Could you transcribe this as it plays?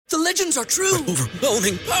The legends are true.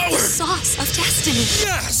 Overwhelming power! Sauce of destiny.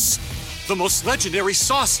 Yes! The most legendary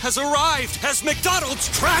sauce has arrived as McDonald's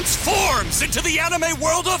transforms into the anime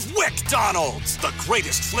world of WickDonald's. The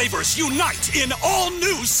greatest flavors unite in all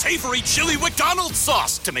new savory chili McDonald's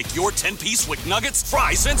sauce to make your 10-piece Wick Nuggets,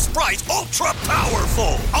 fries, and Sprite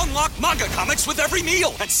ultra-powerful. Unlock manga comics with every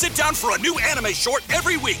meal and sit down for a new anime short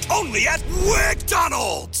every week only at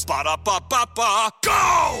WickDonald's. Ba-da-ba-ba-ba,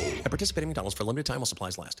 go! At participating McDonald's for a limited time while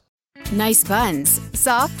supplies last. Nice buns,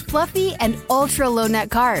 soft, fluffy, and ultra-low net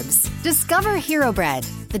carbs. Discover Hero Bread,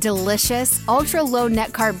 the delicious, ultra-low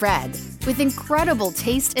net carb bread with incredible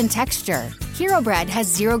taste and texture. Hero Bread has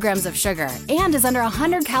 0 grams of sugar and is under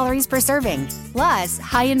 100 calories per serving. Plus,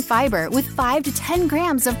 high in fiber with 5 to 10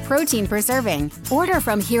 grams of protein per serving. Order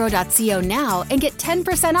from hero.co now and get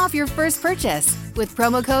 10% off your first purchase with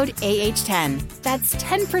promo code AH10. That's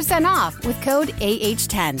 10% off with code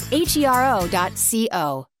AH10.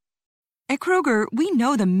 HERO.co. At Kroger, we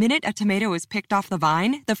know the minute a tomato is picked off the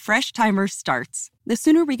vine, the fresh timer starts. The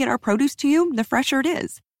sooner we get our produce to you, the fresher it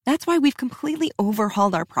is. That's why we've completely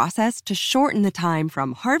overhauled our process to shorten the time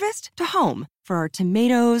from harvest to home for our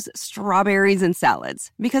tomatoes, strawberries, and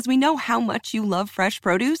salads. Because we know how much you love fresh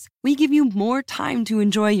produce, we give you more time to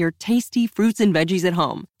enjoy your tasty fruits and veggies at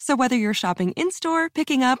home. So whether you're shopping in-store,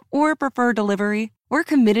 picking up, or prefer delivery, we're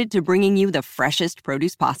committed to bringing you the freshest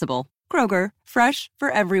produce possible. Kroger, fresh for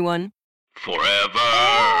everyone.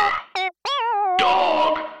 Forever.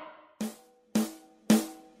 Dog.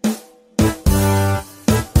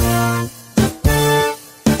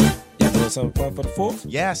 You doing something fun for the 4th?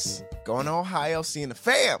 Yes. Going to Ohio, seeing the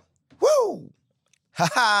fam. Woo! Ha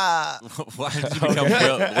ha! Why did you become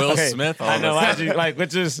Will Smith? I know. Why did you like? What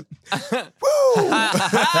just? Woo!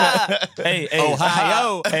 Hey,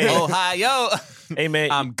 Ohio, Hey, Ohio. Hey,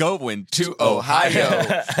 man. I'm going to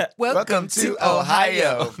Ohio. Welcome to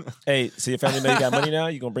Ohio. Hey, so your family know you got money now?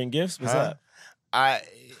 You gonna bring gifts? What's up?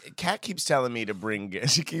 Kat keeps telling me to bring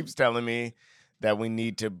gifts. She keeps telling me that we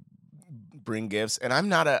need to bring gifts, and I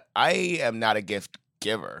am not a gift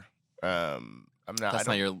giver. I'm not. That's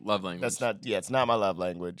not your love language. That's not. Yeah, it's not my love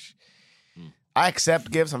language. I accept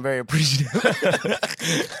gifts. I'm very appreciative.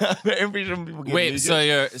 I'm very appreciative when people give me Wait,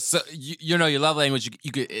 gifts. you know your love language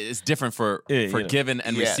you could, it's different for giving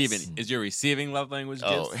and Yes. receiving. Is your receiving love language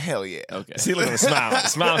gifts? Oh, hell yeah. Okay. See, look at him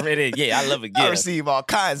smiling right there. Yeah, I love a gift. I receive all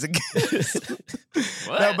kinds of gifts.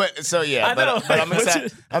 What? No, but so yeah, I know. but I'm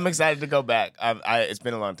excited. I'm excited to go back. It's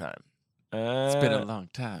been a long time. It's been a long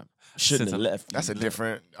time. Shouldn't Since have I'm- left. That's a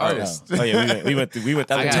different artist. Oh yeah, we went.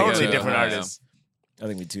 I gotta Totally go. different I artist. I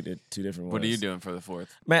think we did two different ones. What are you doing for the 4th?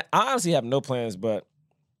 Man, I honestly have no plans, but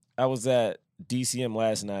I was at DCM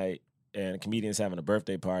last night and a comedian's having a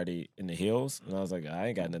birthday party in the hills. And I was like, I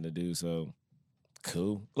ain't got nothing to do, so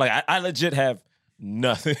cool. Like, I legit have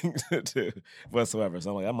nothing to do whatsoever. So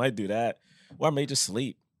I'm like, I might do that. Or I may just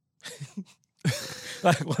sleep.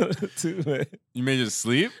 Like, one of the two, man. You may just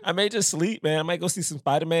sleep? I may just sleep, man. I might go see some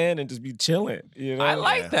Spider-Man and just be chilling. You know? I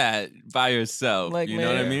like that by yourself. Like, you know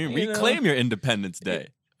what I man, mean? you know. Reclaim your Independence Day.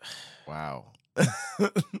 Wow.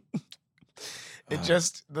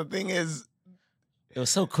 The thing is, It was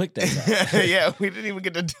so quick that time. yeah, we didn't even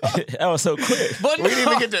get to talk. That was so quick. But We didn't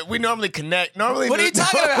even get to. We normally connect. Normally, What are you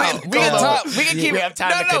talking about? We can talk. We can keep. We have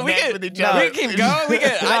time to connect with each other. We can keep going. We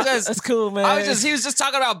can. That's cool, man. He was just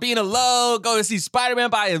talking about being alone, going to see Spider-Man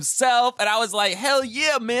by himself, and I was like, hell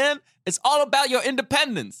yeah, man! It's all about your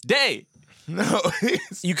Independence Day. No,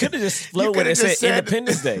 You could have just flowed You when it coulda said just said-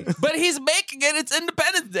 Independence Day. But he's making it. It's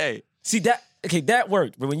Independence Day. See that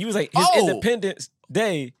worked. But when you was like his Oh. Independence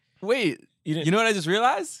Day, Wait, you didn't. you know what I just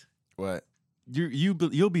realized? what?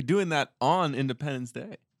 You'll be doing that on Independence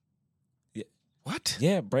Day. What?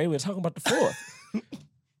 Yeah, Bray, we're talking about the 4th.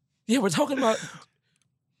 Yeah, we're talking about.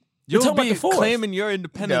 You'll talking about be the 4th. claiming your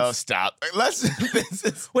independence. No, stop. Let's. This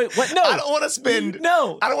is, Wait, what? No, I don't want to spend.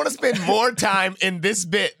 No, I don't want to spend more time in this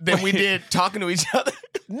bit than we did talking to each other.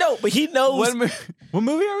 no, but he knows. What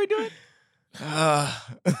movie are we doing? All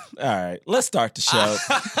right, let's start the show.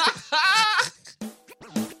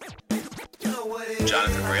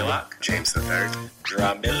 Jonathan Raylock, James III,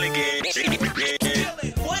 Drum Milligan.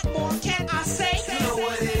 What more can I say? You know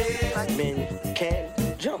what it is. Black men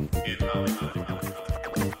can't jump.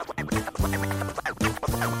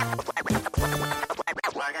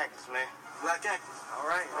 Black actors, man. Black actors. All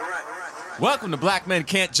right. Welcome to Black Men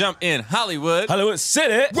Can't Jump in Hollywood. Hollywood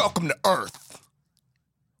City. Welcome to Earth.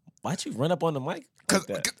 Why'd you run up on the mic? Because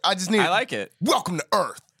Like that? I just need. I like it. Welcome to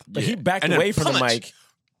Earth. But he backed And then away from the punch. mic.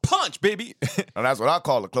 Punch, baby. And that's what I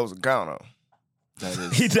call a close encounter. That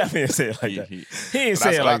is. He definitely didn't say it like that. He ain't That's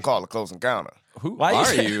say it what I like call a close encounter. Who Why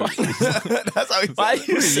are you- you? That's how he Why says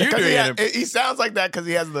you it. say- 'Cause doing he sounds like that because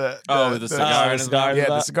he has the cigar in his mouth? Yeah,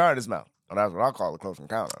 the cigar in his mouth. Well, that's what I call a close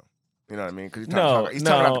encounter. You know what I mean? Because he's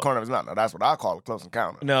talking out the corner of his mouth. No, that's what I call a close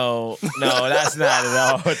encounter. No, that's not at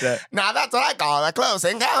all what that. Nah, that's what I call a close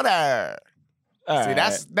encounter. All See, right.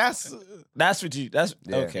 that's what you. That's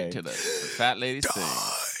Yeah. okay. To the fat lady sing.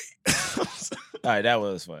 All right, that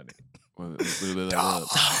was funny. We'll give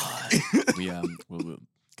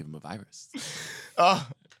him a virus. Oh,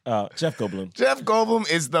 Jeff Goldblum. Jeff Goldblum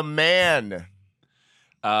is the man.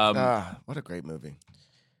 What a great movie.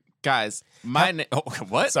 Guys, my name. Oh,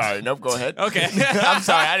 what? Sorry, nope. Go ahead. Okay. I'm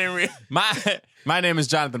sorry. I didn't. My name is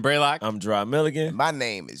Jonathan Braylock. I'm Gerard Milligan. My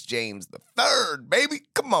name is James the Third. Baby,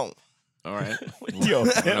 come on. All right. Yo,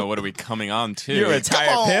 I don't know, what are we coming on to? You're a Come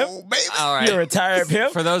tired on, pimp. baby. All right. You're a tired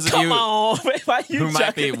pimp. For those of Come you on, why you who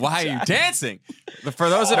might be, chucking why are you the dancing? But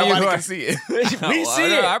for those of you Nobody who can are, see it. We see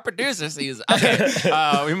no, it. our producer sees it. Okay.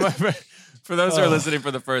 For those who are listening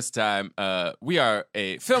for the first time, we are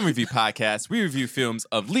a film review podcast. We review films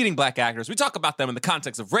of leading black actors. We talk about them in the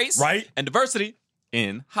context of race Right. and diversity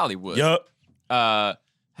in Hollywood. Yup.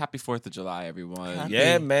 Happy 4th of July, everyone.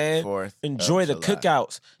 Yeah, man. 4th of Enjoy the July.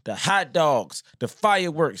 cookouts, the hot dogs, the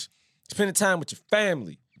fireworks. Spending time with your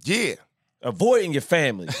family. Yeah. Avoiding your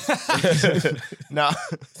family. No.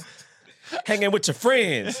 Hanging with your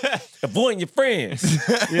friends. Avoiding your friends.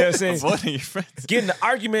 You know what I'm saying? Avoiding your friends. Getting an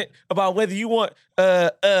argument about whether you want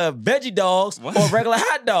veggie dogs or regular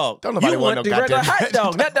hot dog. Don't nobody you want want no the regular goddamn hot veggie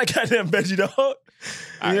dog, not that goddamn veggie dog.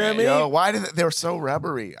 You know what I mean? Yo, why did they were so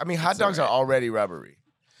rubbery? I mean, hot dogs are already rubbery.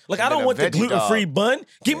 Like, And I then don't a want the veggie gluten-free dog. bun.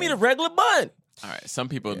 Give me the regular bun. All right. Some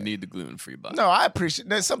people need the gluten-free bun. No, I appreciate.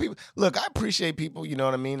 There's some people. Look, I appreciate people. You know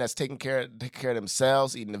what I mean? That's taking care of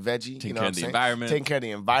themselves, eating the veggie. Taking you know care what of the I'm saying? environment. Taking care of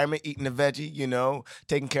the environment, eating the veggie. You know,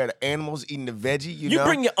 taking care of the animals, eating the veggie. You You know,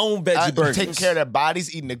 bring your own veggie burgers. Taking care of their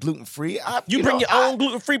bodies, eating the gluten free. You bring your own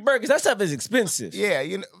gluten-free burgers. That stuff is expensive. Yeah,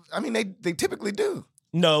 you know. I mean, they typically do.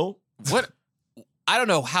 No. What? I don't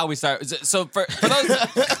know how we start. So for those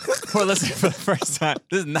who are listening for the first time,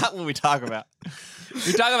 this is not what we talk about.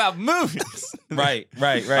 We talk about movies. Right. All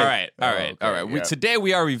right. okay, yeah. Today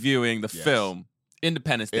we are reviewing the film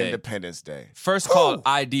Independence Day. Independence Day. First called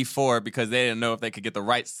ID4 because they didn't know if they could get the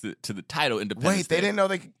rights to the title Independence Wait, Day. they didn't know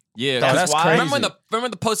they could. Yeah, that's why. crazy. Remember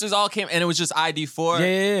when the posters all came and it was just ID4?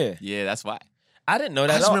 Yeah. Yeah, that's why. I didn't know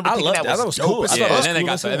that. I just remember I thinking loved that that. That was was cool. dope as I Yeah, thought and that then, was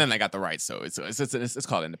cool as then hell. they got the rights, so it's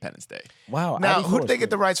called Independence Day. Wow. Now, who ID4 did they is get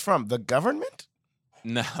the cool. rights from? The government?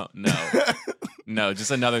 No,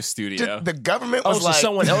 just another studio. The government Oh, was so like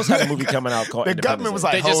someone else had a movie coming out called The Independence government was Day.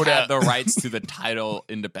 like, They just hold had up. the rights to the title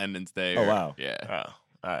Independence Day. Oh, wow. Yeah. Oh,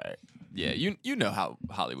 all right. Yeah, you know how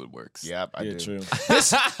Hollywood works. Yep, I Yeah, do. true.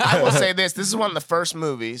 I will say this. This is one of the first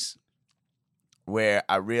movies where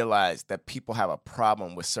I realized that people have a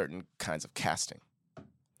problem with certain kinds of casting.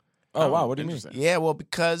 Oh, wow. What do you mean? Interesting. Yeah, well,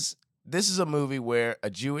 because this is a movie where a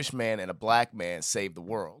Jewish man and a black man saved the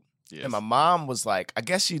world. Yes. And my mom was like, I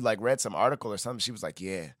guess she like read some article or something. She was like,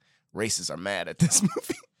 yeah, racists are mad at this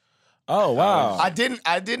movie. Oh, wow. I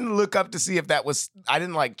didn't look up to see if that was, I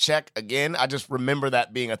didn't like check again. I just remember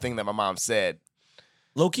that being a thing that my mom said.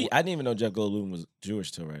 Low-key, I didn't even know Jeff Goldblum was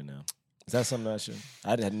Jewish till right now. Is that something I should?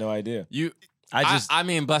 I had no idea. I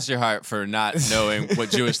mean, bless your heart for not knowing what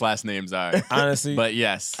Jewish last names are. Honestly, But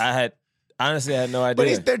yes. I had no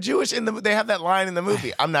idea. But they're Jewish they have that line in the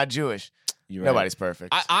movie. I'm not Jewish. You're right. Nobody's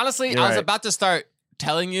perfect. Honestly, You're I was right. about to start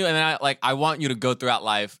telling you, and then I want you to go throughout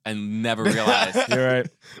life and never realize, You're right.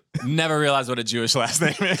 never realize what a Jewish last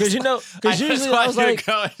name is. Because usually I was like,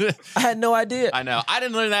 I had no idea. I know. I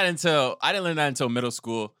didn't learn that until middle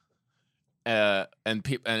school, and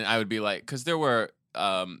I would be like, because there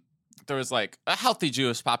was like a healthy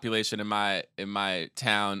Jewish population in my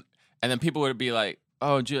town, and then people would be like,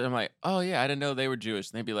 "Oh, Jew," I'm like, "Oh yeah, I didn't know they were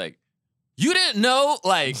Jewish," and they'd be like, "You didn't know,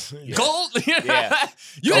 like Gold? Yeah.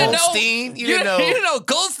 You Goldstein? You didn't know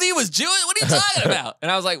Goldstein was Jewish? What are you talking about?"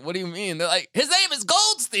 And I was like, "What do you mean?" They're like, "His name is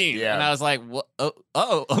Goldstein." Yeah. And I was like, "What?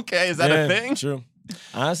 Oh, okay. Is that Yeah, a thing?" True.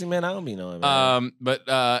 Honestly, man, I don't be knowing. Man.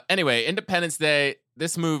 But anyway, Independence Day.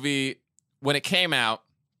 This movie, when it came out,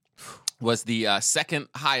 was the second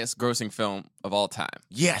highest grossing film of all time,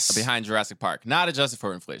 yes. behind Jurassic Park. Not adjusted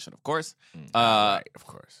for inflation, of course. Right, of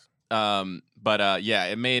course. But yeah,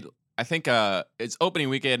 it made, I think its opening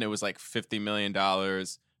weekend, it was like $50 million.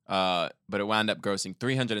 But it wound up grossing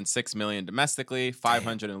 $306 million domestically,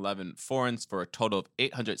 $511 foreign, for a total of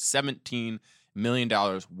 $817 million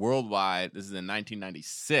worldwide. This is in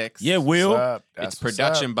 1996. Yeah, Will. What's up? Its That's what's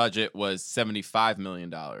production up. budget was $75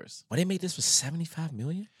 million. Well, they made this for $75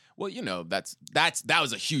 million. Well, you know, that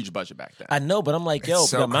was a huge budget back then. I know, but I'm like, yo,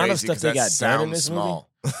 It's so the amount of crazy stuff 'cause they that got done in sounds this small.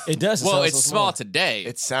 movie. It does. Well, sound it's so small today.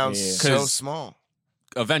 It sounds Yeah. so 'Cause- small.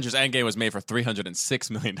 Avengers Endgame was made for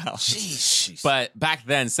 $306 million. Jeez. But back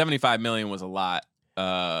then, $75 million was a lot.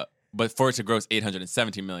 But for it to gross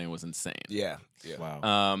 $817 million was insane. Yeah.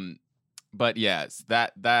 Wow. But yes,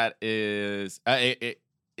 that is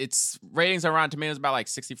its ratings on Rotten Tomatoes about like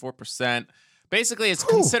 64%. Basically, it's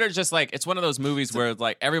considered just like it's one of those movies where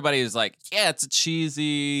like everybody is like, yeah, it's a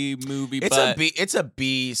cheesy movie, It's a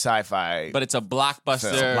B sci-fi. but it's a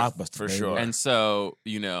blockbuster. Film. Blockbuster for baby. sure. And so,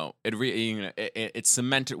 it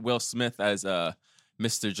cemented Will Smith as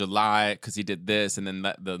Mr. July because he did this, and then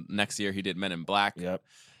the next year he did Men in Black. Yep.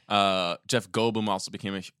 Jeff Goldblum also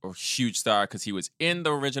became a huge star because he was in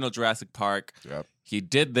the original Jurassic Park. Yep. He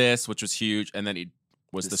did this, which was huge, and then he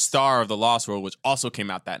was the star of The Lost World, which also came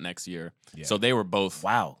out that next year. Yeah. So they were both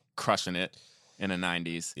Wow. crushing it in the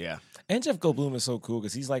 90s. Yeah. And Jeff Goldblum is so cool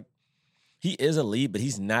because he's like, he is a lead, but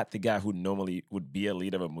he's not the guy who normally would be a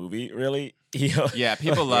lead of a movie. Really, Yeah,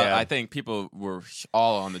 people love. Yeah. I think people were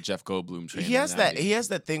all on the Jeff Goldblum train. He in has the that. 90s. He has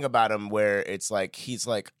that thing about him where it's like he's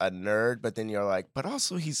like a nerd, but then you're like, but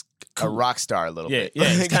also he's a rock star a little Yeah, bit. yeah,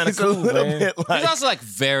 he's kinda He's a cool, little man. bit like. He's also like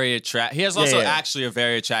very attractive. He is also Yeah. actually a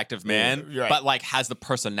very attractive man, you're right. but like has the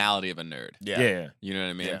personality of a nerd. yeah. You know what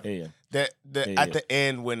I mean? Yeah. Yeah. Yeah. At the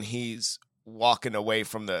end when he's walking away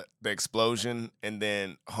from the explosion and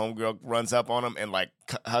then homegirl runs up on him and like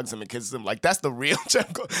hugs him and kisses him, like that's the real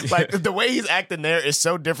Jeff Goldblum. Like the way he's acting there is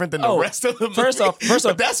so different than the rest of the movie. First off,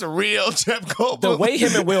 but that's a real Jeff Goldblum. The way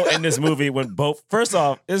him and Will in this movie, when both, first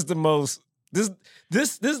off, is the most.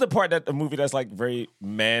 This is the part that the movie that's like very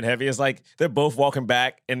man heavy. It's like they're both walking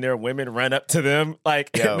back and their women run up to them like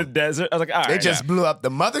Yo. in the desert. I was like, all right, they just blew up the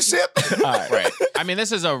mothership. all right. Right. I mean,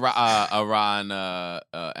 this is a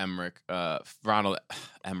Ronald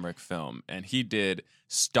Emmerich film, and he did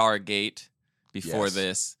Stargate before Yes.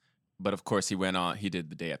 this. But of course, he went on. He did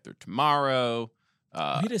The Day After Tomorrow.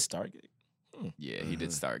 He did Stargate. Yeah, he did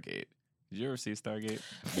Stargate. Did you ever see Stargate?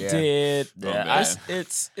 Yeah. Did Yeah, man.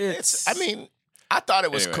 it's. I mean, I thought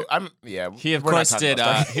it was Anyway. cool. He of we're not course talking did.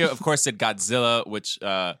 about Stargate. He of course did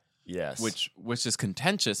Godzilla, Yes. which is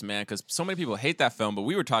contentious, man, because so many people hate that film. But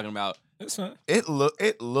we were talking about, it's fine. it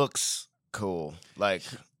looks cool. Like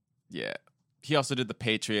yeah. He also did The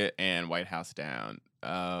Patriot and White House Down.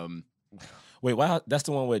 Wait, wow, that's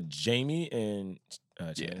the one with Jamie and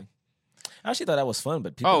Channing. I actually thought that was fun,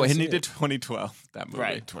 but people Oh, didn't and see he it. did 2012. That movie.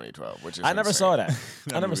 right 2012, which is I never insane. saw that.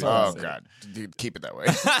 I never movie saw Oh that. god, dude, keep it that way.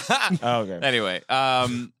 Oh, okay. Anyway,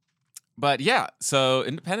 but yeah, so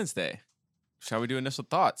Independence Day. Shall we do initial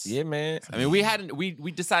thoughts? Yeah, man. I mean,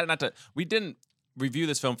 we decided not to. We didn't review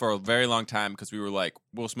this film for a very long time because we were like,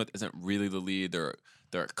 Will Smith isn't really the lead. They're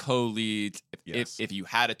co-leads. If you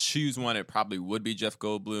had to choose one, it probably would be Jeff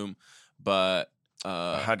Goldblum. But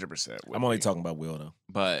 100%. I'm only talking about Will though.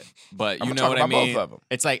 but I'm you know talking what I about both mean. of 'em.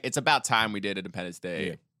 It's like it's about time we did Independence Day.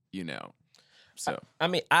 Yeah. You know, so I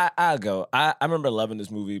mean, I'll go. I remember loving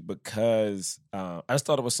this movie because I just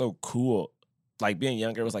thought it was so cool. Like being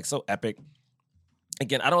younger, it was like so epic.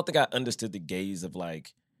 Again, I don't think I understood the gaze of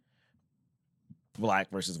like black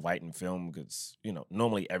versus white in film because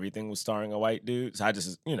normally everything was starring a white dude. So I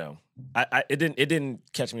just it didn't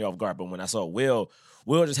catch me off guard. But when I saw Will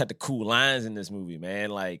just had the cool lines in this movie, man.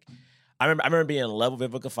 Like I remember being in love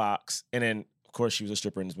with Vivica Fox, and then of course she was a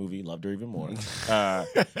stripper in this movie. Loved her even more. I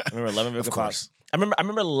remember loving Vivica Fox. I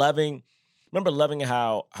remember loving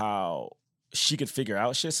how she could figure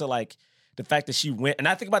out shit. So like the fact that she went, and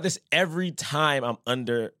I think about this every time I'm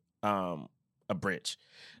under a bridge.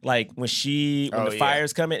 Like when the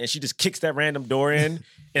fire's coming and she just kicks that random door in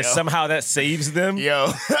and somehow that saves them.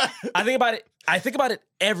 Yo, I think about it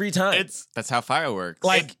every time. that's how fire works.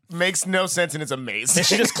 Like it makes no sense and it's amazing. and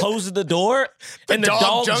she just closes the door and the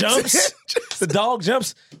dog jumps. The dog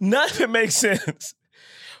jumps. None of it makes sense.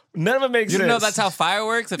 None of it makes you sense. know that's how fire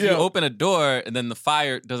works. If you Yeah. open a door and then the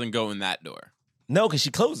fire doesn't go in that door. No, because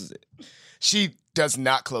she closes it. She does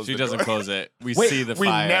not close She the doesn't door. close it. We Wait, see the We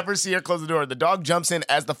fire. never see her close the door. The dog jumps in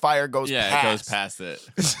as the fire goes Yeah, past. it goes past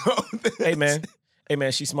it. So, Hey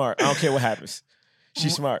man, she's smart. I don't care what happens.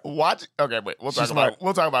 She's smart. Watch. Okay, wait. We'll talk She's smart. about.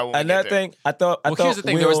 We'll talk about. When we Another get there. thing, I thought Here's the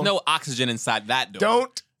thing: there was Will- no oxygen inside that door.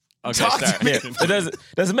 Don't Okay, talk sorry. to me. Yeah, it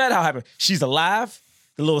doesn't matter how it happened. She's alive.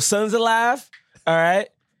 The little son's alive. All right.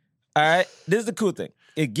 This is the cool thing.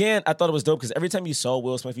 Again, I thought it was dope because every time you saw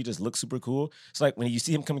Will Smith, he just looked super cool. It's like when you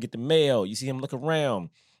see him come and get the mail, you see him look around,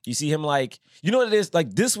 you see him like, you know what it is?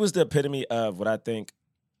 Like this was the epitome of what I think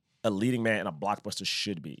a leading man in a blockbuster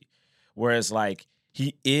should be. Whereas like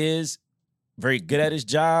he is very good at his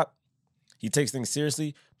job. he takes things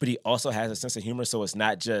seriously, but he also has a sense of humor, so it's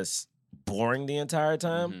not just boring the entire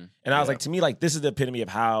time. And I was like, to me, like, this is the epitome of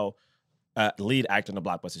how lead actor in a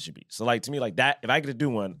blockbuster should be. So, like, to me, like that, if I get to do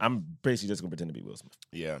one, I'm basically just gonna pretend to be Will Smith.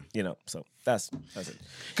 Yeah. You know, so that's it.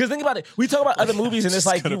 Because think about it, we talk about other movies and it's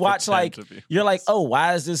like you watch like you're like, oh,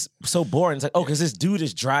 why is this so boring? It's like, oh, because this dude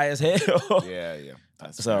is dry as hell. Yeah.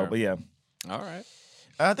 That's so fair. But yeah. All right.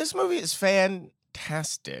 This movie is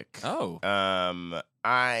fantastic. Oh.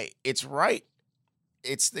 It's right.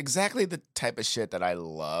 It's exactly the type of shit that I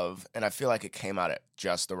love, and I feel like it came out at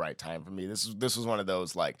just the right time for me. This was one of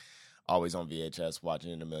those, like, always on VHS,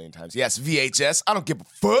 watching it a million times. Yes, VHS. I don't give a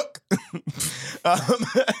fuck.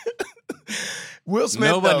 Will Smith.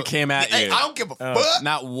 Nobody came at you. Hey, I don't give a fuck.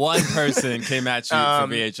 Not one person came at you for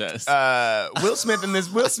VHS. Will Smith in this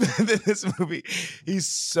movie, he's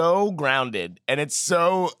so grounded, and it's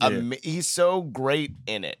so he's so great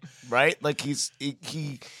in it, right? Like his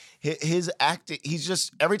acting. He's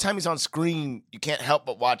just every time he's on screen, you can't help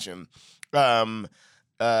but watch him.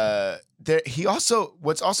 He also,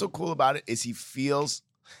 what's also cool about it is he feels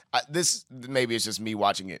this. Maybe it's just me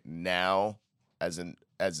watching it now as an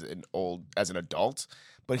adult,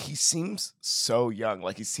 but he seems so young.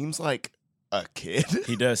 Like he seems like a kid.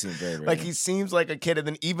 He does seem very, very like young. he seems like a kid. And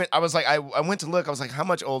then even I was like, I went to look. I was like, how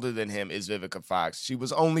much older than him is Vivica Fox? She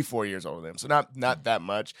was only 4 years older than him, so not that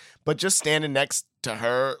much. But just standing next to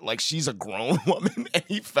her, like she's a grown woman, and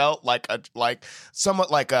he felt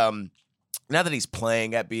somewhat like not that he's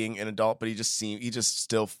playing at being an adult, but he just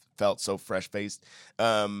still felt so fresh faced.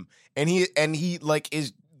 And he like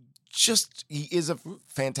is just he is a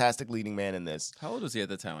fantastic leading man in this. How old was he at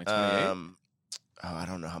the time? Like 28? I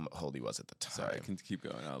don't know how old he was at the time. Sorry, I can keep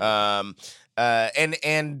going.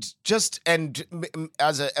 And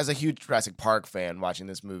as a huge Jurassic Park fan, watching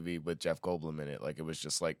this movie with Jeff Goldblum in it, like it was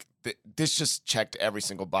just like this just checked every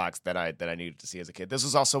single box that I needed to see as a kid. This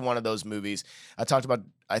was also one of those movies I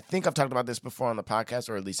think I've talked about this before on the podcast,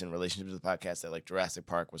 or at least in relationship to the podcast, that like Jurassic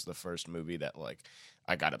Park was the first movie that like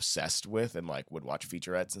I got obsessed with and like would watch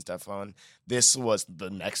featurettes and stuff on. This was the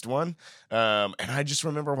next one. And I just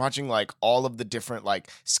remember watching like all of the different like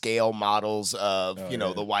scale models of,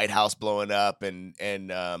 the White House blowing up and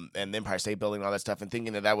the Empire State Building and all that stuff, and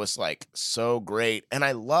thinking that was like so great. And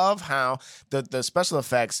I love how the special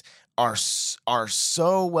effects are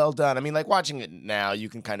so well done. I mean, like watching it now, you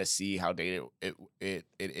can kind of see how dated it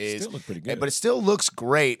is. Still look pretty good, but it still looks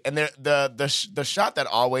great. And the shot that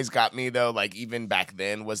always got me though, like even back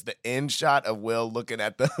then, was the end shot of Will looking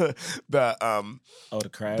at the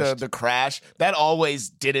crash. The crash. That always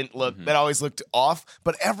didn't look. That always looked off.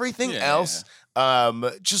 But everything else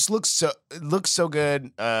just looks so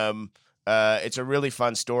good. It's a really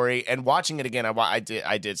fun story, and watching it again, I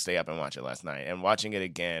did stay up and watch it last night, and watching it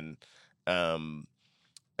again,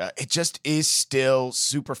 it just is still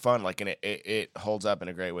super fun. Like, and it holds up in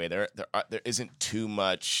a great way. There isn't too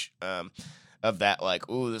much of that, like,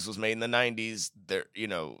 ooh, this was made in the 90s. There,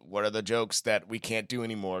 what are the jokes that we can't do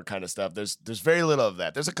anymore, kind of stuff. There's very little of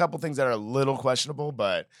that. There's a couple things that are a little questionable,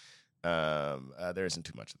 but there isn't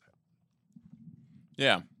too much of that.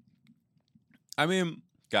 Yeah, I mean,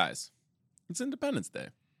 guys. It's Independence Day.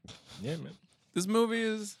 Yeah, man. This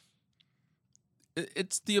movie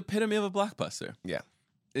it's the epitome of a blockbuster. Yeah.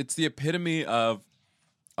 It's the epitome of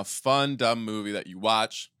a fun, dumb movie that you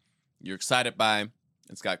watch, you're excited by.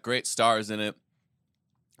 It's got great stars in it.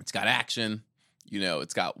 It's got action.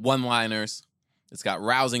 It's got one-liners. It's got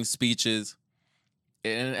rousing speeches.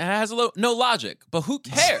 And it has no logic, but who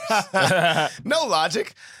cares? No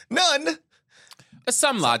logic. None.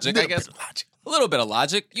 Some logic, I guess. A little bit of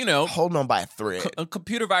logic, Holding on by a thread. A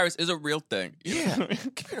computer virus is a real thing. Yeah,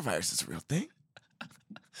 computer virus is a real thing.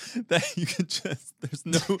 That you can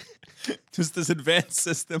there's this advanced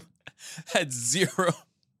system had zero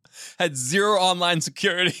online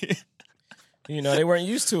security. They weren't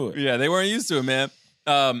used to it. Yeah, they weren't used to it, man.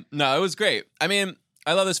 No, it was great. I mean,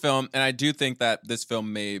 I love this film, and I do think that this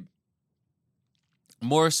film made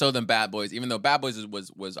more so than Bad Boys, even though Bad Boys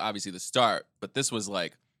was obviously the start, but this was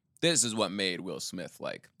like, this is what made Will Smith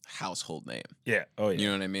like household name. Yeah. Oh yeah. You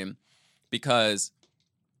know what I mean? Because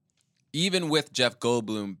even with Jeff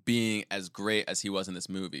Goldblum being as great as he was in this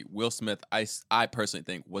movie, Will Smith, I personally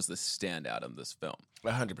think, was the standout in this film.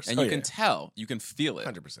 100%. And you can tell, you can feel it.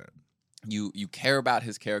 100%. You care about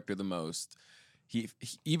his character the most. He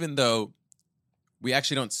even though we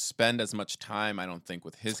actually don't spend as much time, I don't think,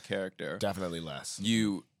 with his character. Definitely less.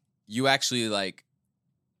 You actually like.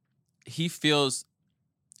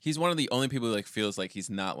 He's one of the only people who like feels like he's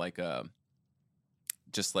not like a,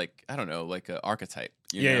 just like, I don't know, like an archetype.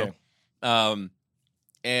 You know?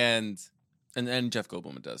 And Jeff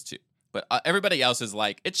Goldblum does too. But everybody else is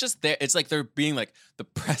like, it's just there. It's like they're being like, the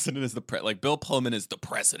president is like Bill Pullman is the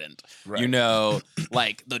president. Right. You know,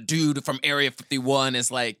 like the dude from Area 51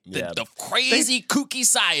 is like the crazy kooky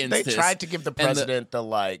scientist. They tried to give the president the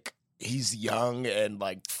like, he's young and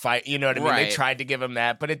like fight. You know what I mean? Right. They tried to give him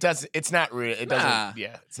that, but it doesn't. It's not real. It doesn't.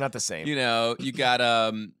 Yeah, it's not the same. You know, you got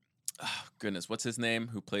oh, goodness, what's his name?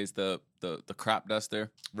 Who plays the crop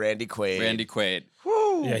duster? Randy Quaid. Randy Quaid.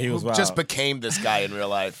 Woo, Yeah, he was who wild. just became this guy in real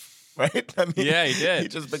life. Right? I mean, Yeah, he did. He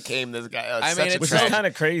just became this guy. I mean, Which is kind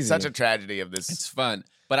of crazy. Such a tragedy of this. It's fun,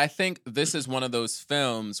 but I think this is one of those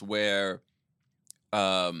films where,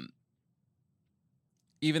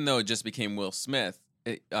 even though it just became Will Smith,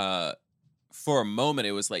 for a moment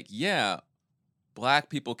it was like, yeah, black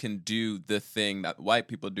people can do the thing that white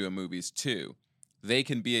people do in movies too. They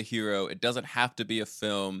can be a hero. It doesn't have to be a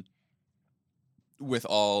film with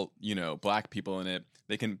all, you know, black people in it.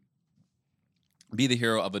 They can be the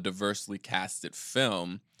hero of a diversely casted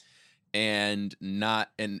film and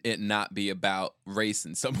it not be about race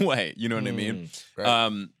in some way. You know what I mean?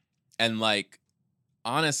 Right. And like,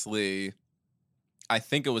 honestly, I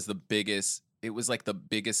think it was the biggest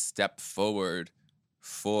step forward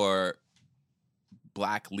for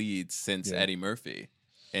black leads since Eddie Murphy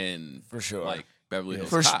in For sure. like Beverly Hills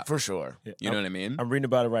For, Cop. for sure. You know what I mean? I'm reading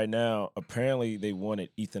about it right now. Apparently, they wanted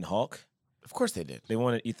Ethan Hawke. Of course they did. They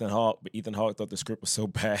wanted Ethan Hawke, but Ethan Hawke thought the script was so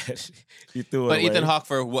bad he threw it But away. Ethan Hawke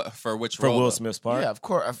for what? For which for role? Will though? Smith's part. Yeah, of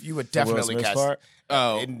course. You would For Will definitely Smith's cast. part.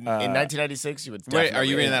 Oh, In 1996, you would definitely. wait, are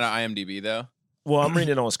you reading that on IMDb though? Well, I'm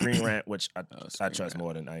reading it on Screen Rant, which I Screen trust Rant.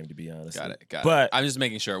 more than IMDb, honestly. Got it. But I'm just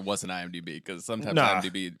making sure it wasn't IMDb because sometimes Nah.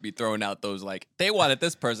 IMDb be throwing out those like they wanted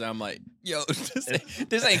this person. I'm like, yo,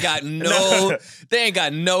 this ain't got no, they ain't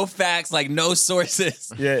got no facts, like no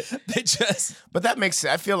sources. yeah, They just. But that makes.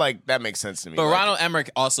 I feel like that makes sense to me. But Like, Ronald Emmerich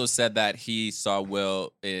also said that he saw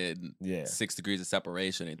Will in Yeah. 6 Degrees of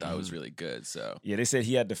Separation. And he thought it was really good. So yeah, they said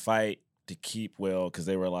he had to fight to keep Will because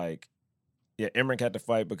they were like, yeah, Emmerich had to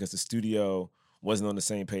fight because the studio wasn't on the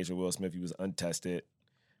same page with Will Smith. He was untested.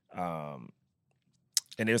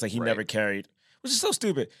 And it was like he Right. never carried, which is so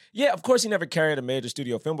stupid. Yeah, of course he never carried a major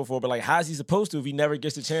studio film before, but like, how's he supposed to if he never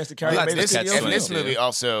gets the chance to carry a That's major the studio catch film? and this 22. movie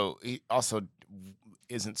he also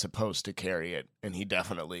isn't supposed to carry it, and he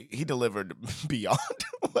delivered beyond.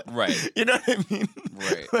 what- Right. You know what I mean?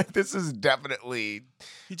 Right. Like this is definitely.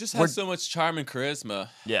 he just We're- has so much charm and charisma.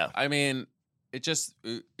 Yeah. I mean, it just,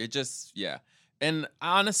 yeah. And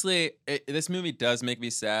honestly, this movie does make me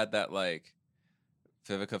sad that like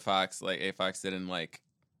Vivica Fox, like A. Fox, didn't like.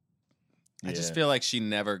 I just Yeah. feel like she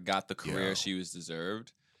never got the career Yo. she was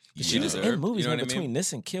deserved. Yeah. She deserved. In movies, you know man, what I between mean?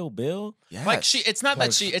 this and Kill Bill, Like she, it's not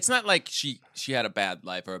that Like- it's not like she had a bad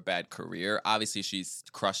life or a bad career. Obviously, she's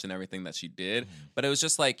crushing everything that she did. But it was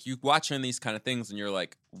just like you watch her in these kind of things, and you're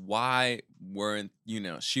like, why weren't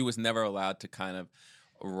she was never allowed to kind of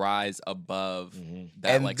rise above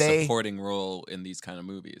that And like they- supporting role in these kind of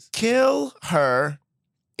movies. Kill her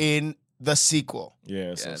in the sequel.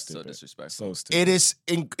 yeah, so Yeah, it's so stupid. disrespectful. So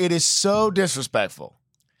stupid. It is so disrespectful.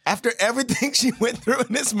 After everything she went through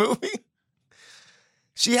in this movie,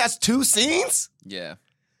 she has 2 scenes. Yeah.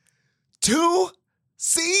 2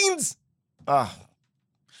 scenes. Oh,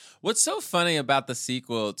 What's so funny about the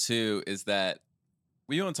sequel too is that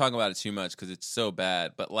we don't talk about it too much because it's so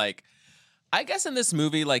bad. But like, I guess in this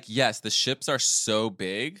movie, like, yes, the ships are so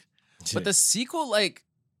big, but the sequel, like,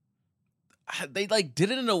 they like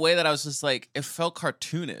did it in a way that I was just like, it felt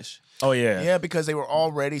cartoonish. Oh yeah. yeah, because they were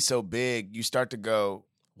already so big. You start to go,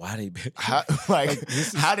 Why they? how,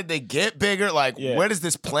 how did they get bigger? Like, Yeah. where does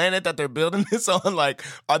this planet that they're building this on? Like,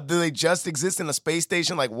 do they just exist in a space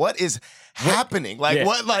station? Like, what is happening? Like, Yeah.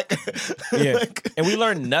 what? Like, Yeah, like- and we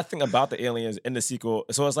learned nothing about the aliens in the sequel.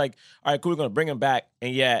 So it's like, all right, cool, we're gonna bring them back,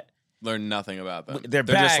 and yet Learn nothing about them. they're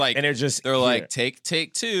just back, like and they're just they're here. like take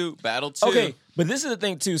 2, battle 2. Okay, but this is the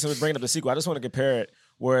thing too. So we're bringing up the sequel. I just want to compare it.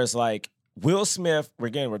 Where it's like Will Smith.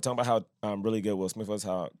 Again, we're talking about how really good Will Smith was,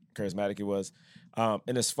 how charismatic he was, and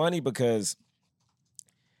it's funny because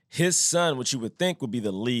his son, which you would think would be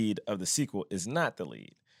the lead of the sequel, is not the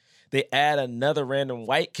lead. They add another random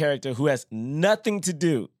white character who has nothing to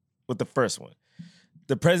do with the first one.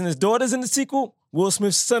 The president's daughter's in the sequel. Will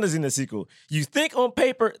Smith's son is in the sequel. You think on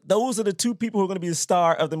paper, those are the 2 people who are going to be the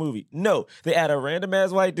star of the movie. No, they add a random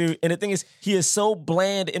ass white dude. And the thing is, he is so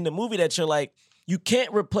bland in the movie that you're like, you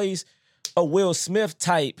can't replace a Will Smith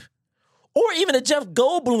type or even a Jeff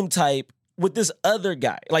Goldblum type with this other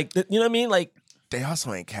guy. Like, you know what I mean? Like, they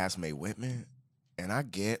also ain't cast Mae Whitman. And I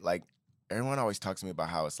get, like, everyone always talks to me about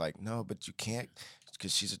how it's like, no, but you can't,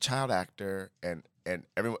 because she's a child actor. And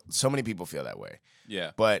everyone, so many people feel that way.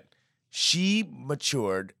 Yeah. But She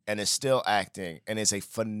matured and is still acting and is a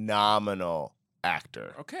phenomenal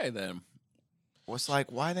actor. Okay, then. What's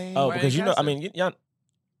like, why they? Oh, Why because ain't you know, I cast mean, y'all,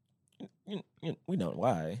 we know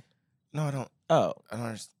why. No, I don't. Oh, I don't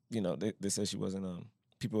understand. you know, they said she wasn't.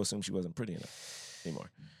 People assume she wasn't pretty enough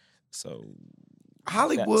anymore. So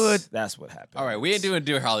Hollywood. That's what happened. All right, we ain't doing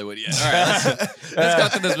Dear Hollywood yet. All right, let's go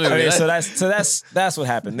through this movie. Okay, so that's what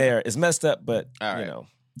happened there. It's messed up, but All right. you know.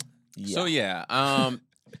 Yeah. So yeah,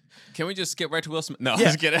 can we just skip right to Will Smith? No, Yeah.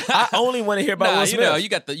 just kidding. I only want to hear about Nah, Will you Smith. know, you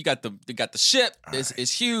got the ship.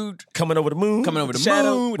 It's huge. Coming over the moon. Coming over with the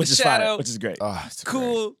shadow, moon with which the is shadow. fire, which is great. Oh, it's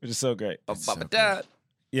Cool. Which is so great. Baba Dad.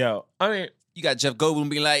 Yo, I mean, You got Jeff Goldblum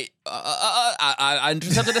being like, I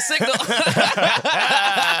intercepted a signal.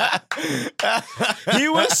 he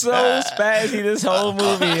was so spazzy this whole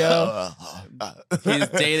movie, yo. He's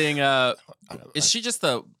dating. Is she just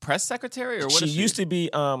the press secretary or what? She is used to be.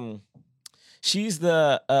 She's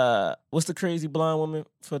the what's the crazy blonde woman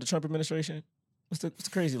for the Trump administration? What's the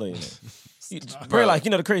crazy lady name? Probably like,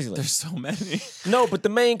 you know, the crazy lady. There's so many. No, but the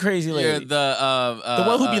main crazy lady. You're the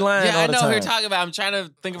one who be lying Yeah, all I the know who you're time. talking about. I'm trying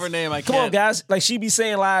to think of her name. I Come can't. on, guys. Like, she be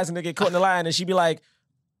saying lies and they get caught in the lie, and then she be like,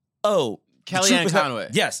 oh. the Kellyanne truth is not- Conway.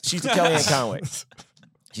 Yes, she's the Kellyanne Conway.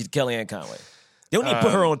 She's the Kellyanne Conway. They don't need to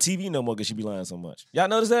put her on TV no more because she be lying so much. Y'all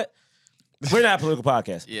notice that? We're not a political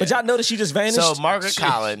podcast. Yeah. But y'all notice she just vanished? So Margaret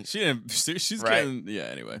Collins. She didn't. She's Right. getting. Yeah.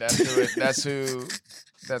 Anyway. That's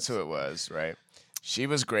who it was, right? She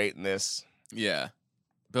was great in this. Yeah.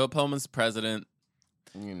 Bill Pullman's president.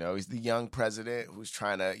 You know, he's the young president who's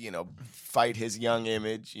trying to, you know, fight his young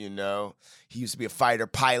image, you know. He used to be a fighter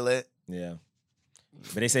pilot. Yeah.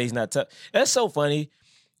 But they say he's not tough. That's so funny.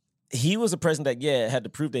 He was a president that, yeah, had to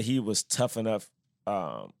prove that he was tough enough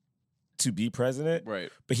to be president. Right.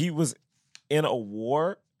 But he was in a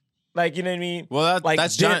war. Like, you know what I mean? Well, Like,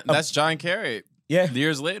 that's did John. a- That's John Kerry. Yeah.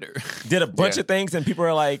 Years later. Did a bunch Yeah. of things and people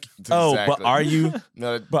are like, oh, but Exactly. are you?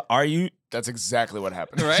 No, But are you? that's exactly what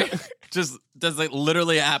happened. Right. Just does like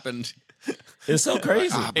literally happened. It's so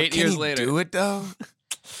crazy. Ah, but 8 can years he later. do it though?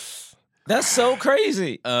 That's so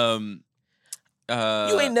crazy. You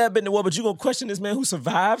You ain't never been to war, but you gonna question this man who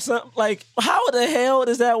survived something? Like, how the hell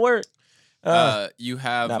does that work? You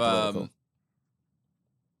have not political.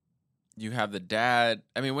 you have the dad.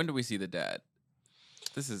 I mean, when do we see the dad?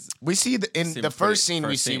 This is We see in Seems the first pretty- scene we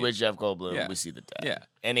first see scene. with Jeff Goldblum, Yeah. we see the dad. Yeah.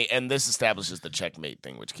 And this establishes the checkmate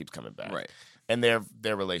thing, which keeps coming back. right. And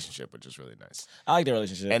their relationship, which is really nice. I like their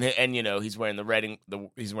relationship. And you know, he's wearing the wedding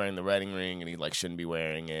ring and he like shouldn't be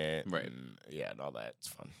wearing it. Right. And, yeah, and all that. It's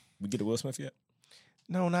fun. we get to Will Smith yet?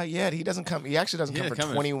 No, not yet. He doesn't come. He actually doesn't come for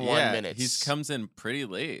 21 minutes. He comes in pretty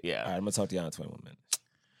late. Yeah. All right, I'm gonna talk to y'all in 21 minutes.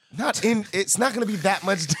 Not in. It's not going to be that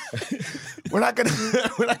much. We're not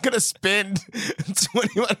gonna spend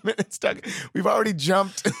 21 minutes talking. We've already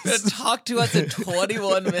jumped. Talk to us in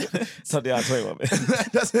 21 minutes. Talk to y'all in 21 minutes.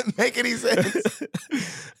 That doesn't make any sense.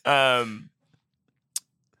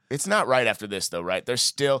 It's not right after this though, right? There's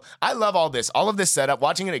still. I love all this. All of this setup.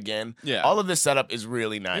 Watching it again. Yeah. All of this setup is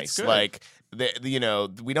really nice. It's good. Like you know,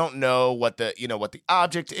 we don't know what the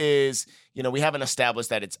object is. You know, we haven't established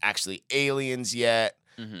that it's actually aliens yet.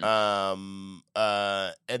 Mhm.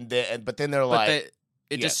 But then they're But like. it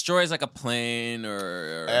yeah. destroys like a plane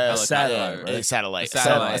or a A helicopter, satellite, right? right? A satellite. A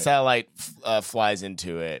satellite. A satellite flies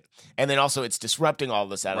into it, and then also it's disrupting all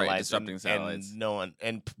the satellites. disrupting satellites. and no one,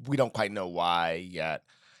 and we don't quite know why yet.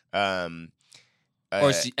 And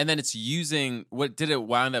then it's using what did it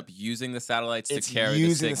wind up using the satellites to it's carry using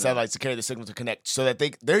the the signal? satellites to carry the signal to connect, so that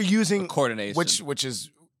they're using coordination. which is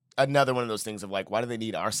another one of those things of like, why do they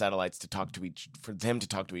need our satellites to talk to for them to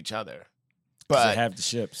talk to each other? But But they have the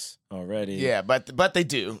ships already. yeah, but they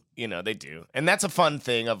do, they do, and that's a fun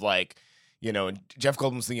thing of like, Jeff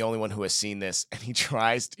Goldblum's the only one who has seen this, and he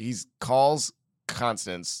calls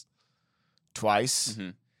Constance twice,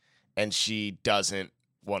 Mhm. and she doesn't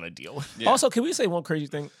want to deal with it. Yeah. Also, can we say one crazy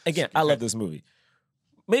thing? Again, I love this movie.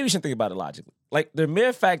 Maybe we should think about it logically. Like, the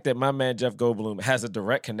mere fact that my man Jeff Goldblum has a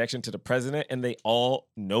direct connection to the president and they all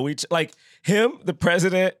know like him, the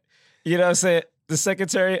president, you know what I'm saying, the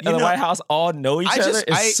secretary of the White House all know each other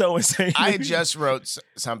is so insane. I just wrote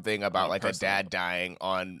something about like a dad dying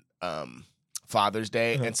on Father's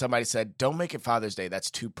Day, and somebody said, "Don't make it Father's Day.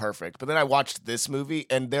 That's too perfect." But then I watched this movie,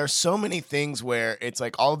 and there's so many things where it's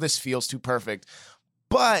like all of this feels too perfect.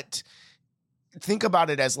 But think about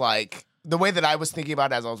it as like the way that I was thinking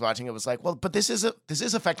about it as I was watching it was like, well, but this is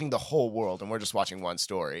affecting the whole world, and we're just watching one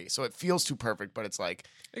story, so it feels too perfect. But it's like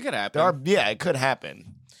It could happen. it could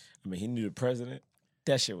happen. I mean, he knew the president.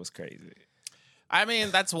 That shit was crazy. I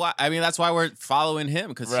mean, that's why we're following him,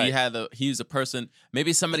 because he's a person.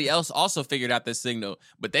 Maybe somebody else also figured out this signal,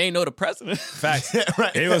 but they ain't know the president. Facts.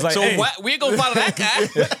 Right. He was like, so we ain't gonna follow that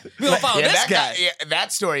guy. We gonna follow this guy.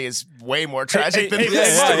 That story is way more tragic than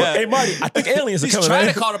this. Hey, Marty, I think aliens are coming. He's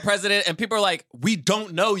trying to call the president, and people are like, "We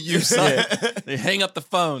don't know you, son." They hang up the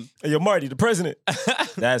phone. Hey, yo, Marty, the president.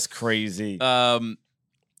 That's crazy.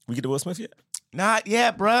 We get to Will Smith yet? Not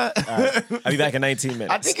yet, bruh. I'll be back in 19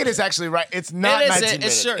 minutes. I think it is actually right. It's not 19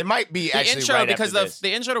 minutes. Sure. It might be actually intro, right because after this.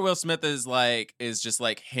 the intro to Will Smith is just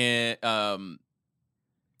like him.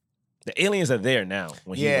 The aliens are there now.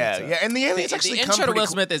 When he and the aliens actually the come intro to Will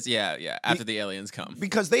pretty Smith is after the aliens come,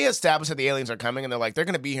 because they establish that the aliens are coming, and they're like, they're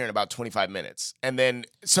going to be here in about 25 minutes, and then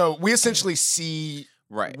so we essentially see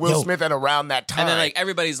Will Smith at around that time, and then like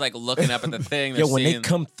everybody's like looking up at the thing. When they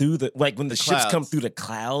come through when the ships come through the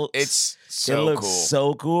clouds, it's it looks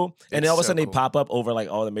so cool. And then all of a sudden they pop up over like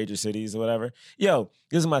all the major cities or whatever. Yo,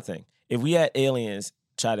 this is my thing. If we had aliens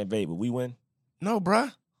try to invade, would we win? No,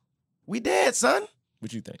 bruh. We dead, son.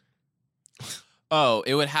 What you think? Oh,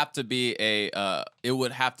 it would have to be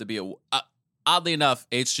oddly enough,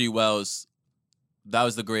 H.G. Wells. That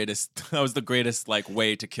was the greatest like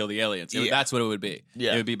way to kill the aliens. That's what it would be.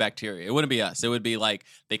 Yeah. It would be bacteria. It wouldn't be us. It would be like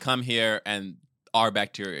they come here and our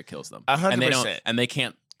bacteria kills them. 100%. And they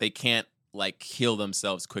can't like heal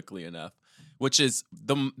themselves quickly enough, which is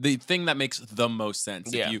the thing that makes the most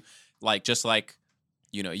sense. Yeah. If you like, just like,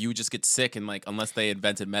 you know, you just get sick, and like unless they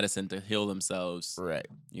invented medicine to heal themselves, right?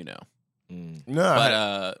 You know. No,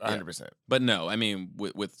 but 100%. But no, I mean,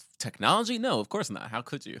 with technology, no, of course not. How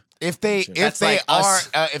could you? If they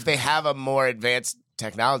have a more advanced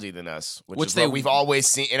technology than us, which is what we've always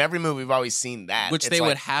seen in every movie, we've always seen that. Which they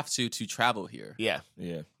would have to travel here. Yeah.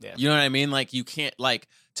 You know what I mean? Like you can't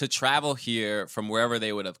to travel here from wherever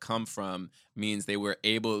they would have come from means they were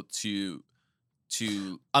able to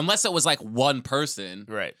unless it was like one person,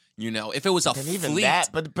 right? You know, if it was a and fleet, even that,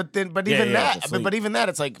 but even that,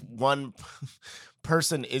 it's like one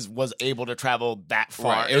person was able to travel that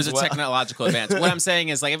far. Right. It was a technological advance. What I'm saying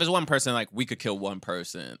is, like, if it's one person, like, we could kill one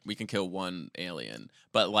person, we can kill one alien.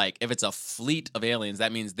 But like, if it's a fleet of aliens,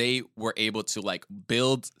 that means they were able to like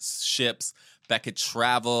build ships that could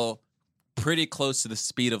travel pretty close to the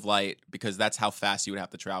speed of light, because that's how fast you would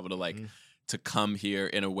have to travel to like to come here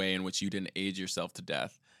in a way in which you didn't age yourself to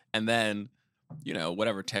death. And then, you know,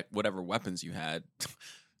 whatever weapons you had,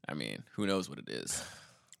 I mean, who knows what it is.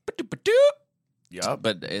 Yeah,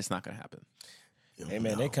 but it's not gonna happen. Hey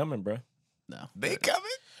man, they coming, bro. No, they coming,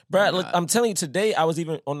 bro. Look, I'm telling you, today I was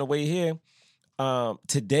even on the way here.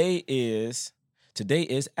 Today is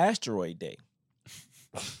Asteroid Day.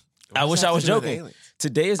 I wish I was joking.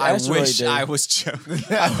 Today is Asteroid Day. I was joking.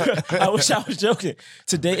 I wish I was joking.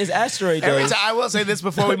 Today is Asteroid Day. I will say this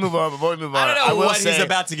before we move on. I don't know what he's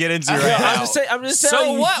about to get into right now. I'm just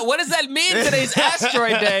telling you. So what? What does that mean? Today's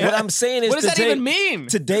Asteroid Day. What I'm saying is, what does that even mean?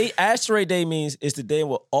 Today, Asteroid Day means it's the day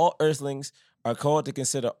where all Earthlings are called to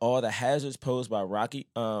consider all the hazards posed by orbiters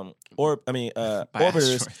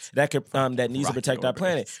that needs to protect our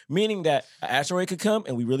planet. Meaning that an asteroid could come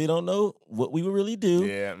and we really don't know what we would really do.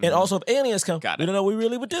 Yeah, and also if aliens come, we don't know what we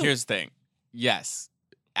really would do. Here's the thing. Yes,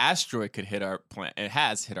 asteroid could hit our planet. It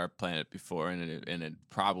has hit our planet before, and it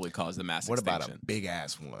probably caused a mass extinction. What about a big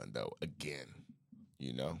ass one though? Again,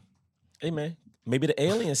 you know. Hey man, maybe the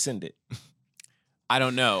aliens send it. I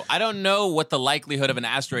don't know. I don't know what the likelihood of an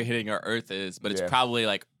asteroid hitting our Earth is, but it's probably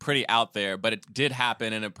like pretty out there. But it did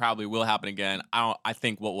happen, and it probably will happen again. I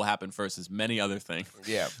think what will happen first is many other things.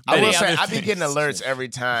 Yeah, I will say I'd be getting alerts every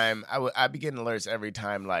time. I'd be getting alerts every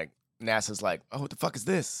time. Like NASA's like, "Oh, what the fuck is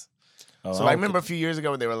this?" So I remember a few years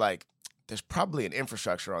ago when they were like, "There's probably an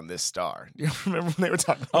infrastructure on this star." Do you remember when they were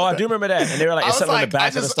talking about that? I do remember that. And they were like, it's something on the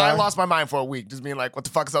back of the star. I lost my mind for a week just being like, what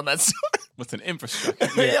the fuck is on that star? What's an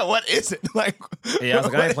infrastructure? Yeah, what is it? Like, I was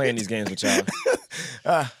like, I ain't playing these games with y'all.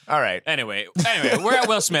 All right. Anyway, we're at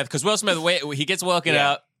Will Smith, because Will Smith, he gets woken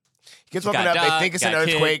up. He gets woken up. They think it's an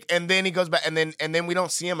earthquake, and then he goes back, and then we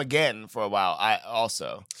don't see him again for a while.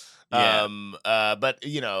 But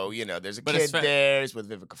you know, there's a kid there. He's with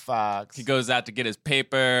Vivica Fox. He goes out to get his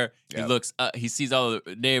paper. Yep. He looks. He sees all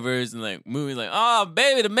the neighbors and like moving. Like, oh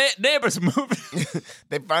baby, the neighbors are moving.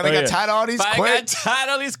 They finally got tied all these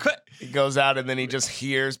quick. He goes out and then he just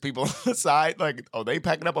hears people on the side like, oh, they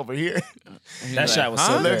packing up over here. That shot was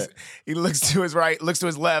so good. He looks to his right, looks to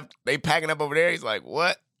his left. They packing up over there. He's like,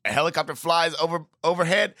 what? A helicopter flies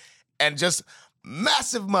overhead and just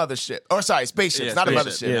massive mothership. Or sorry, spaceship. Yeah, it's not a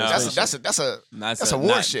spaceship. mothership. Yeah, That's a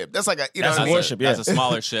warship. That's like a That's a warship. That's a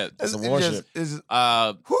smaller ship. It's a warship.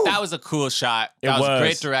 That was a cool shot. That was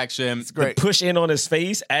great direction. It's great. The push in on his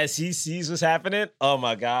face as he sees what's happening. Oh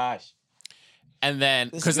my gosh. And then,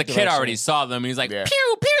 This is because the good kid direction. already saw them, he's like, Yeah.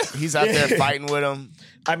 pew, pew. He's out there fighting with him.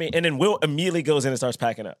 I mean, and then Will immediately goes in and starts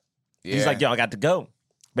packing up. He's Yeah. like, yo, I got to go.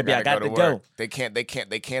 Baby, I got to work. go. They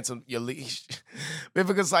cancel your leave.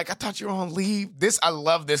 Vivica's like, I thought you were on leave. I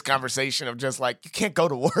love this conversation of just like, you can't go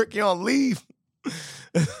to work, you're on leave.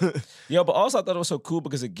 Yo, but also I thought it was so cool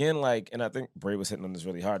because again, like, and I think Bray was hitting on this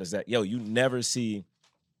really hard, is that, yo, you never see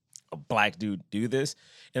a black dude do this.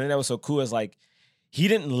 And then that was so cool is like, he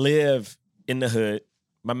didn't live in the hood.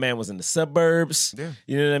 My man was in the suburbs. Yeah.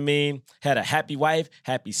 You know what I mean? Had a happy wife,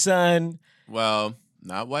 happy son. Well,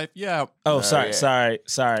 not wife. Yeah. Oh, sorry.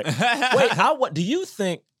 Wait, what do you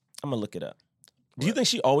think? I'm gonna look it up. Do you think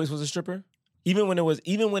she always was a stripper? Even when it was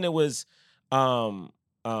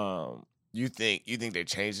You think they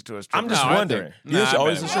changed it to a stripper? I'm just No, I wondering. think- You think she nah, I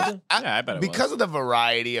always bet was it a was. stripper? Yeah, I bet it because was. of the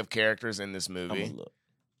variety of characters in this I'm movie. gonna look.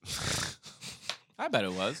 I bet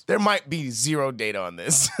it was. There might be zero data on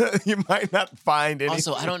this. You might not find anything.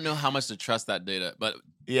 Also, I don't know how much to trust that data, but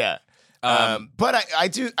Yeah. But I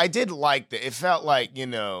did like that. It felt like,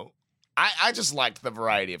 I just liked the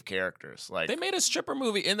variety of characters. Like they made a stripper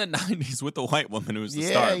movie in the 90s with the white woman who was the yeah,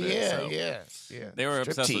 star of it. yeah, so yeah. They were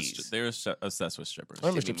Striptease. obsessed with strippers.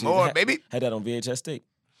 Remember Give me striptease? more, Had- baby. Had that on VHS tape.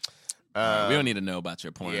 We don't need to know about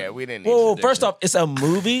your porn. Yeah, we didn't. Need Whoa, to first off, it's a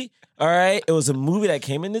movie. All right, it was a movie that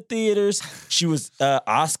came into theaters. She was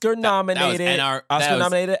Oscar nominated.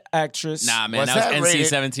 Oscar-nominated actress. Nah, man, Was that that was rated?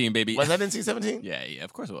 NC-17, baby. Was that NC-17? Yeah,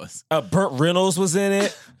 of course it was. Burt Reynolds was in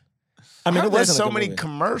it. I mean, it there's wasn't so a good many movie.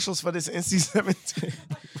 commercials for this NC-17.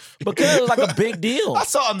 because it was like a big deal. I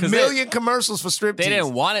saw a 'Cause million commercials for striptease. They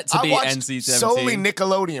didn't want it to I be watched NC-17. solely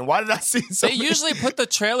Nickelodeon. Why did I see so They many? usually put the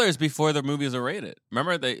trailers before the movies are rated.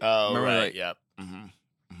 Remember they? Oh, remember right. like, Yep. Mm-hmm.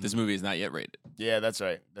 this movie is not yet rated. Yeah, that's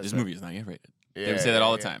right. This movie is not yet rated. Yeah, They would say that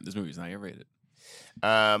all the yeah. time. This movie is not yet rated.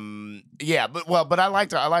 Yeah, but I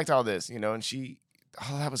liked all this, and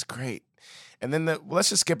that was great. And then let's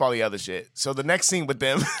just skip all the other shit. So the next scene with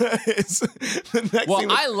them is the next Well, scene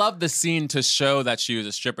with, I love the scene to show that she was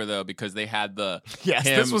a stripper though, because they had the yes,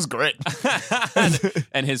 him this was great.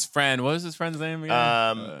 and his friend. What was his friend's name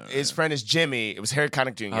again? His friend is Jimmy. It was Harry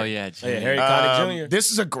Connick Jr. Oh yeah, Oh, yeah, Jimmy. Harry Connick Jr.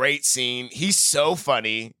 This is a great scene. He's so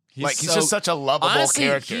funny. He's so- just such a lovable Honestly,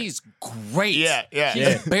 character. he's great. Yeah.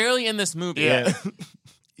 He's barely in this movie. Yeah.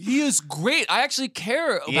 He is great. I actually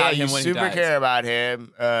care about Yeah, him you when super he dies. care about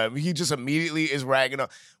him. He just immediately is ragging on.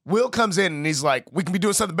 Will comes in and he's like, "We can be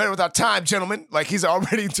doing something better with our time, gentlemen." Like he's all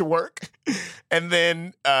ready to work. And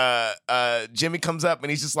then Jimmy comes up and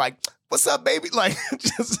he's just like, "What's up, baby?" Like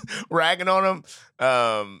just ragging on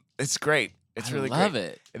him. It's great. It's really love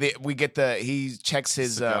great. it. We get he checks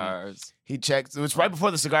his Cigars. he checks. It was right before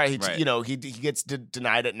the cigar. He Right. he gets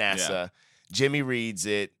denied at NASA. Yeah. Jimmy reads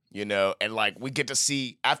it. And like we get to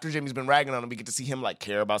see after Jimmy's been ragging on him, we get to see him like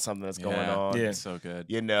care about something that's going on. Yeah. It's so good.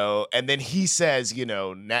 And then he says,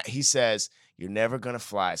 he says, "You're never gonna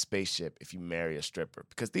fly a spaceship if you marry a stripper,"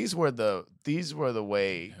 because these were the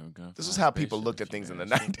way. This is how people looked at things in the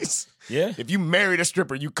 90s. Yeah. If you married a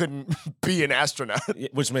stripper, you couldn't be an astronaut.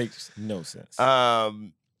 Which makes no sense.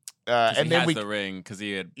 And And then has the ring because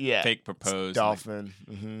he had fake proposed. dolphin.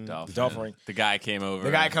 Dolphin. Dolphin ring. The guy came over.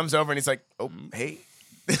 The guy comes over and he's like, "Oh, hey."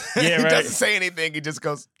 Yeah, He right. doesn't say anything. He just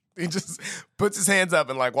puts his hands up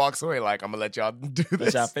and like walks away. Like, I'm gonna let y'all do Let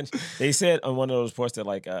this. y'all finish. They said on one of those reports that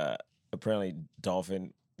like apparently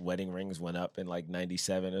dolphin wedding rings went up in like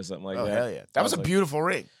 97 or something like Oh that. hell yeah! That was a like, beautiful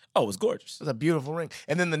ring. Oh, it was gorgeous. It was a beautiful ring.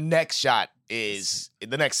 And then the next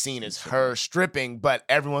scene is her stripping, but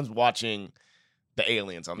everyone's watching the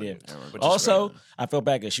aliens on the Yeah. news. which is Also, great. I felt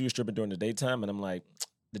bad because she was stripping during the daytime, and I'm like,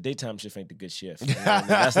 the daytime shift ain't the good shift. You know what I mean?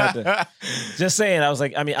 That's not the. Just saying, I was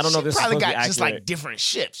like, I mean, I don't know if this is probably supposed to be got just accurate. like different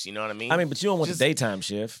shifts. You know what I mean? I mean, but you don't want just- the daytime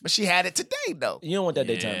shift. But she had it today though. You don't want that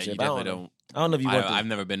Yeah, daytime you shift. I don't definitely know. don't. I don't know if you want. I've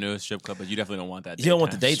never been to a strip club, but you definitely don't want that. You don't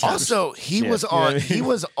want the daytime. Also, he shift. was You know what on I mean? he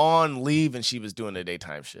was on leave and she was doing the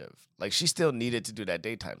daytime shift. Like she still needed to do that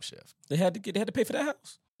daytime shift. They had to pay for that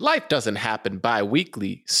house. Life doesn't happen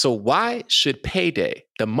bi-weekly, so why should payday?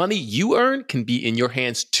 The money you earn can be in your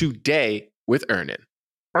hands today with Earnin.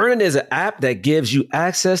 Earnin is an app that gives you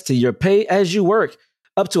access to your pay as you work,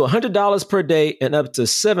 up to $100 per day and up to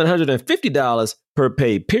 $750 per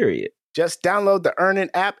pay period. Just download the Earnin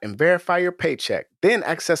app and verify your paycheck. Then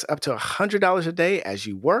access up to $100 a day as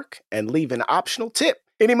you work and leave an optional tip.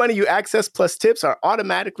 Any money you access plus tips are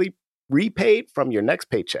automatically repaid from your next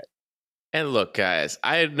paycheck. And look, guys,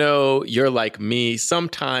 I know you're like me.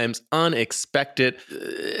 Sometimes unexpected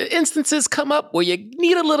instances come up where you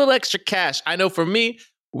need a little extra cash. I know for me,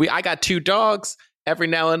 I got 2 dogs. Every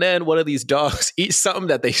now and then, one of these dogs eats something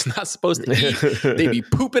that they're not supposed to eat. They be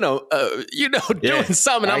pooping, doing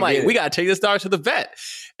something. And I'm like, we got to take this dog to the vet.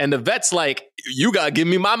 And the vet's like, you got to give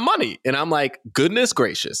me my money. And I'm like, goodness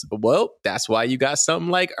gracious. Well, that's why you got something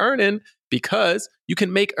like Earnin, because you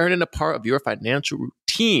can make Earnin a part of your financial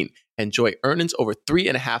routine. Enjoy Earnin's over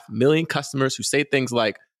 3.5 million customers who say things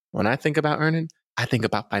like, when I think about Earnin, I think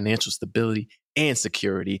about financial stability and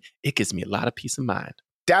security. It gives me a lot of peace of mind.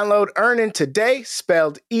 Download Earnin today,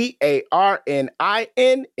 spelled EARNIN,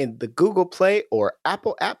 in the Google Play or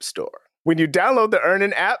Apple App Store. When you download the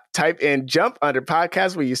Earnin app, type in Jump Under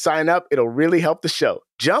Podcast when you sign up. It'll really help the show.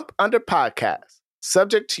 Jump Under Podcast.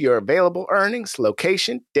 Subject to your available earnings,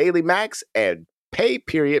 location, daily max, and pay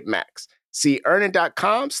period max. See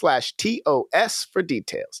earnin.com/TOS for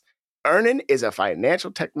details. Earnin is a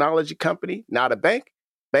financial technology company, not a bank.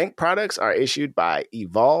 Bank products are issued by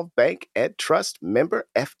Evolve Bank and Trust, member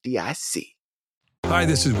FDIC. Hi,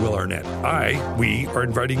 this is Will Arnett. We are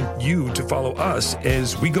inviting you to follow us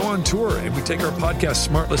as we go on tour and we take our podcast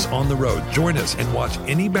Smartless on the road. Join us and watch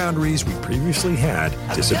any boundaries we previously had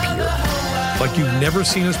disappear. Like you've never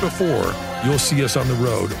seen us before, you'll see us on the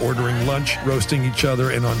road, ordering lunch, roasting each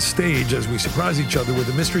other, and on stage as we surprise each other with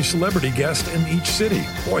a mystery celebrity guest in each city.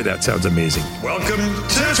 Boy, that sounds amazing. Welcome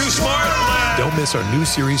to Smartland! Don't miss our new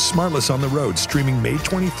series, Smartless on the Road, streaming May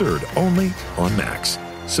 23rd, only on Max.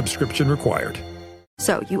 Subscription required.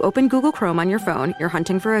 So you open Google Chrome on your phone, you're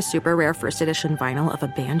hunting for a super rare first edition vinyl of a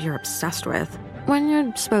band you're obsessed with, when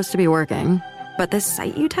you're supposed to be working. But this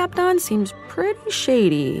site you tapped on seems pretty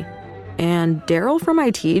shady. And Daryl from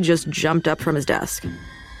IT just jumped up from his desk.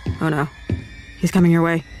 Oh no, he's coming your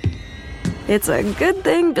way. It's a good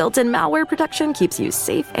thing built-in malware protection keeps you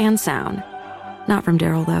safe and sound. Not from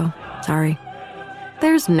Daryl, though. Sorry.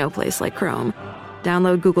 There's no place like Chrome.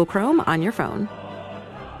 Download Google Chrome on your phone.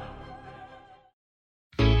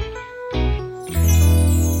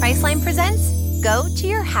 Priceline presents Go to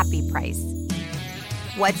Your Happy Price.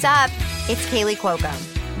 What's up? It's Kaylee Cuoco.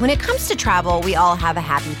 When it comes to travel, we all have a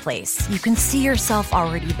happy place. You can see yourself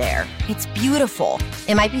already there. It's beautiful.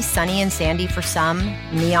 It might be sunny and sandy for some,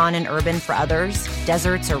 neon and urban for others,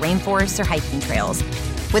 deserts or rainforests or hiking trails.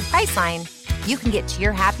 With Priceline, you can get to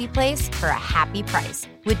your happy place for a happy price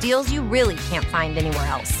with deals you really can't find anywhere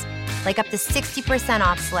else. Like up to 60%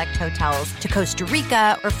 off select hotels to Costa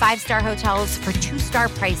Rica or 5-star hotels for 2-star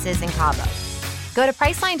prices in Cabo. Go to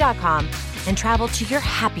Priceline.com and travel to your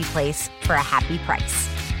happy place for a happy price.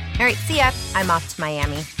 All right, see ya. I'm off to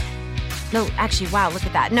Miami. No, actually, wow, look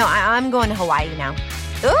at that. No, I'm going to Hawaii now.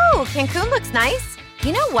 Ooh, Cancun looks nice.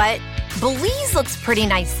 You know what? Belize looks pretty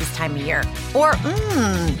nice this time of year. Or,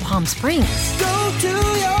 Palm Springs. Go to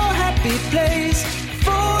your happy place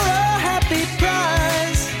for a happy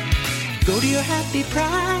price. Go to your happy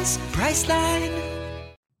price, Priceline.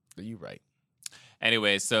 You're right.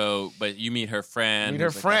 Anyway, but you meet her friend. Meet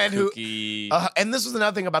her friend who, and this was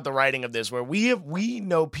another thing about the writing of this, where we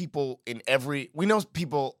know people in every who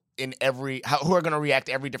are going to react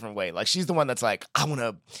every different way. Like she's the one that's like, I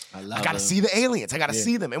got to see the aliens. I got to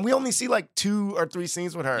see them, and we only see like 2 or 3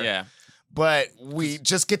 scenes with her. Yeah. But we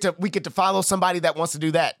get to follow somebody that wants to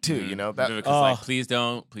do that too. You know, because like, please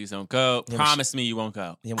don't go. Promise me you won't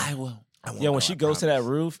go. I will. When she goes to that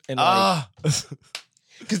roof and like.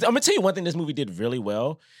 Because I'm going to tell you one thing this movie did really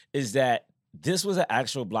well is that this was an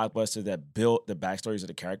actual blockbuster that built the backstories of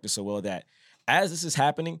the characters so well that as this is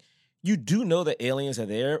happening, you do know the aliens are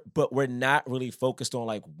there, but we're not really focused on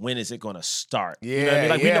like when is it going to start. Yeah, you know what I mean?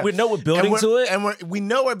 Like we know we're building to it, and we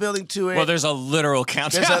know we're building to it. Well, there's a literal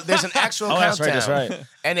countdown. There's an actual countdown. That's right.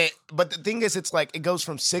 But the thing is, it's like it goes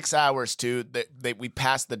from 6 hours to we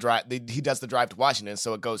pass the drive. He does the drive to Washington,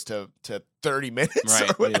 so it goes to 30 minutes, right?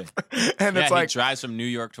 Or whatever. Yeah. And it's like he drives from New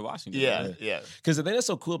York to Washington. Yeah. Because the thing that's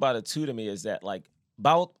so cool about it too to me is that like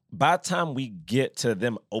by the time we get to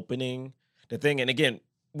them opening the thing, and again,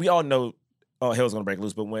 we all know. Oh, hell's gonna break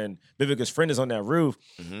loose. But when Vivica's friend is on that roof,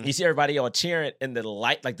 you see everybody all cheering, and the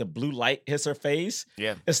light, like the blue light, hits her face.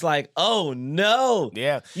 Yeah, it's like, oh no,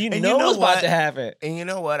 yeah, you know what's about to happen. And you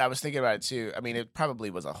know what? I was thinking about it too. I mean, it probably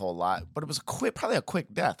was a whole lot, but it was probably a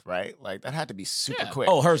quick death, right? Like that had to be super quick.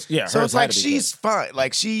 Oh, hers, yeah. So hers it's like she's fine.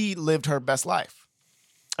 Like she lived her best life.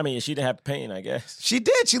 I mean, she didn't have pain, I guess. She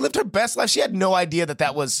did. She lived her best life. She had no idea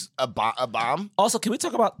that was a bomb. Also, can we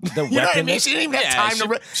talk about the weapon? You know what I mean? She didn't even have time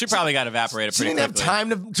to... She probably got evaporated pretty quickly. She didn't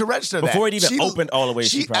have time to register that. Before it even opened all the way,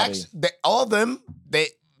 she probably... all of them,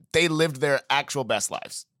 they lived their actual best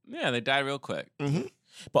lives. Yeah, they died real quick. Mm-hmm.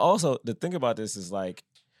 But also, the thing about this is like,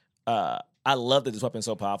 I love that this weapon's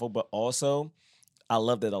so powerful, but also I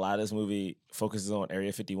love that a lot of this movie focuses on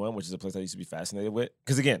Area 51, which is a place I used to be fascinated with.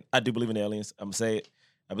 Because again, I do believe in aliens. I'm going to say it.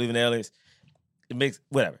 I believe in aliens. It makes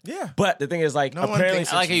whatever. Yeah. But the thing is, like, No one apparently,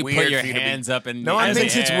 thinks I like how you weird put your for you to be- hands up and No one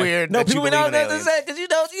thinks it's weird. no, that people you know believe in what I'm aliens. saying because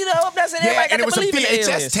I'm not saying Yeah, everybody and it got was to a believe in VHS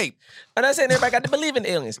aliens. tape. I'm not saying everybody got to believe in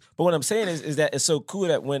aliens, but what I'm saying is that it's so cool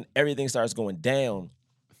that when everything starts going down,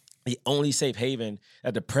 the only safe haven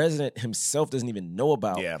that the president himself doesn't even know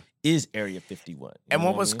about is Area 51. And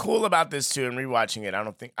what was cool about this too, and rewatching it, I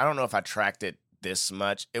don't know if I tracked it this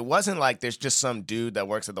much. It wasn't like there's just some dude that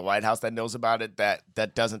works at the White House that knows about it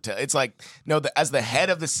that doesn't tell. It's like, no, as the head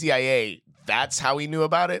of the CIA, that's how he knew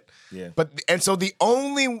about it. Yeah. And so the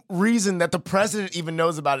only reason that the president even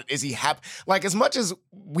knows about it is like, as much as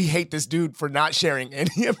we hate this dude for not sharing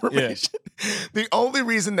any information, the only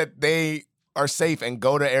reason that they are safe and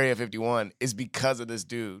go to Area 51 is because of this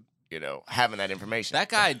dude, having that information. That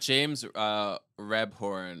guy, James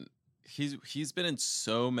Rebhorn, he's been in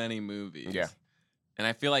so many movies. Yeah. And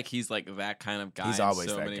I feel like he's like that kind of guy He's always in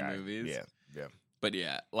so that many guy. movies. Yeah. But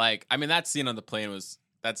yeah, like, I mean, that scene on the plane is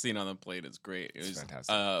great. It was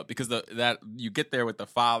fantastic. because that you get there with the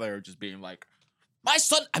father just being like, my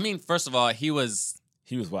son. I mean, first of all, he was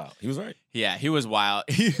wild. He was right. Yeah, he was wild.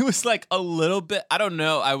 He was like a little bit. I don't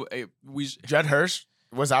know. Judd Hirsch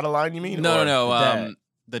was out of line. You mean? No.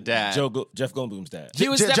 The dad, Jeff Goldblum's dad. He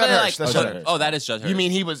was Judd definitely Hirsch, like, that's Judd Hirsch. oh, that is Judd Hirsch. You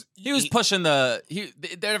mean he was pushing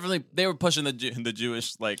they were pushing the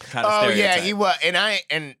Jewish like kind of Oh stereotype. yeah, he was, and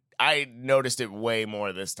I noticed it way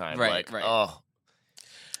more this time. Right. Oh,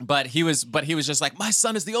 But he was just like, my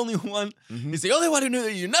son is the only one. He's the only one who knew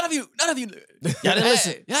you. None of you. You gotta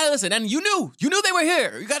listen. You gotta listen. And you knew they were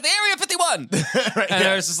here. You got the Area 51. And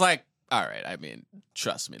I was just like, all right. I mean,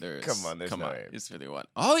 trust me, there is. Come on, there's no Area. It's 51.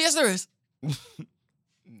 Oh yes, there is.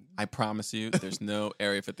 I promise you, there's no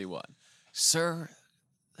Area 51, sir.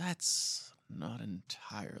 That's not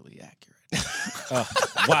entirely accurate.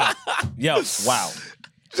 Wow. Yo, wow.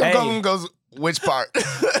 So Goldblum goes, which part?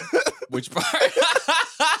 Which part?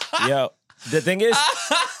 Yo, the thing is,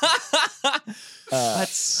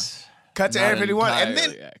 that's cut to not Area 51, and then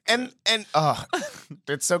entirely and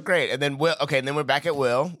it's so great. And then and then we're back at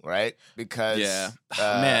Will, right? Because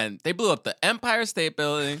man, they blew up the Empire State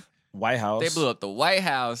Building. White House. They blew up the White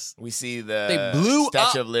House. We see the They blew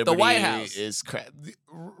Statue up of Liberty. the White House. Is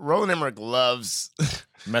Roland Emmerich loves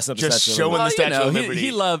mess up just the showing the Statue of he,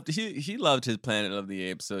 Liberty. he loved his Planet of the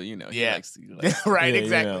Apes, so he likes right, Yeah,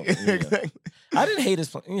 exactly. Exactly. I didn't hate his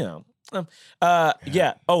plan,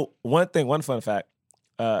 yeah. Oh, one fun fact.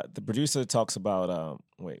 The producer talks about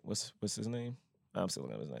what's his name? I'm still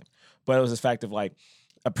looking at his name. But it was this fact of like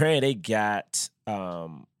apparently they got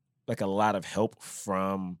like a lot of help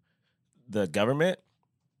from the government.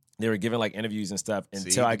 They were giving like interviews and stuff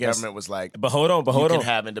until I guess government was like, but hold on, you can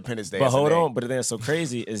have Independence Day. But as a hold day. on, but the thing that's so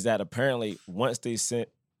crazy is that apparently once they sent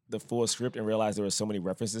the full script and realized there were so many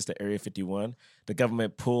references to Area 51, the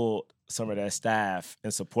government pulled some of their staff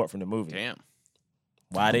and support from the movie. Damn.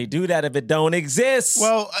 Why they do that if it don't exist?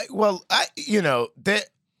 Well,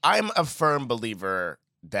 I'm a firm believer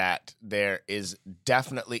that there is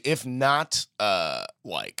definitely, if not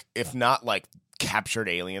captured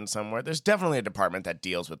aliens somewhere, there's definitely a department that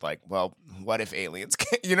deals with like, well, what if aliens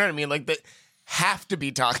you know what I mean? Like, they have to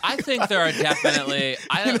be talking. I think there are definitely.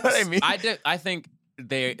 You know what I mean? I think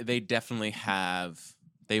they definitely have.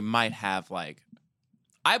 They might have like.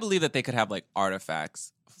 I believe that they could have like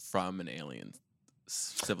artifacts from an alien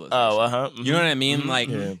civilization. Oh, You know what I mean? Mhm. Like,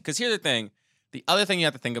 Yeah. because here's the thing. The other thing you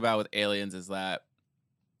have to think about with aliens is that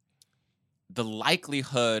the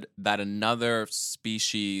likelihood that another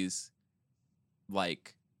species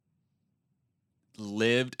like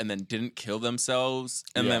lived and then didn't kill themselves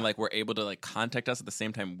and then like were able to like contact us at the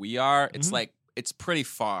same time we are, it's like it's pretty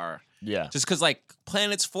far. Yeah. Just because like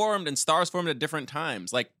planets formed and stars formed at different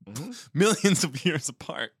times, like millions of years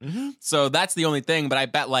apart. So that's the only thing. But I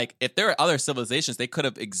bet like if there are other civilizations, they could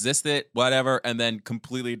have existed, whatever, and then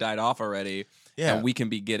completely died off already. Yeah. And we can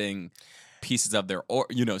be getting pieces of their, or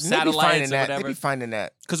They be satellites finding or that. whatever. They be finding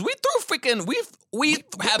that. Because we threw freaking we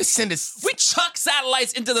chuck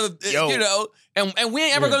satellites into the and we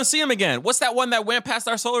ain't ever gonna see them again. What's that one that went past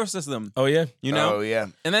our solar system? Oh yeah, you know. Oh yeah.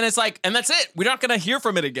 And then it's like, and that's it. We're not gonna hear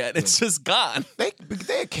from it again. It's just gone. They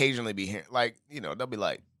occasionally be here, like they'll be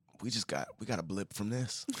like, we got a blip from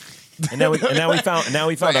this. And now we found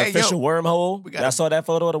Like, an hey, official wormhole. got- I saw that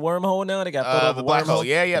photo of the wormhole. Now they got photo of the a black wormhole. hole.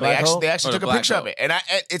 Yeah, The they black hole? actually Oh, took the a picture black of it, and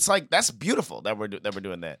it's like that's beautiful that we're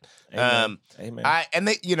doing that. Amen. Amen. And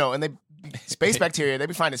they space bacteria. They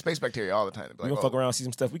be finding space bacteria all the time. They be We like, gonna fuck around, see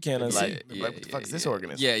some stuff we can't unsee. like, what the fuck is this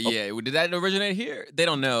organism? Yeah. Did that originate here? They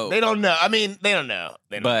don't know. They don't know. I mean, they don't know.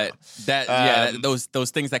 But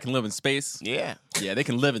those things that can live in space. Yeah. Yeah, they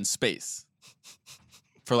can live in space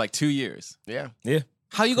for like 2 years. Yeah.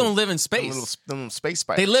 How you gonna live in space? Them little space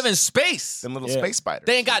spiders. They live in space. Them little space spiders.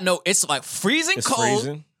 They ain't got no. It's like freezing It's cold.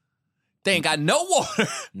 freezing. They ain't got no water.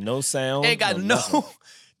 No sound. They ain't got nothing.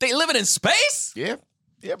 They living in space. Yeah.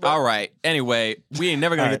 Yeah, bro. All right. Anyway, we ain't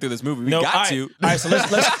never gonna get through this movie. We No, got all right. to. All right, so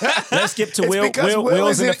let's skip to It's Will. because Will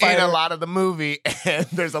Will's in the isn't in fighter. a lot of the movie, and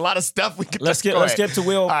there's a lot of stuff we can. Let's go skip ahead. to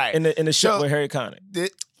Will All right. in the ship So, with Harry Connick.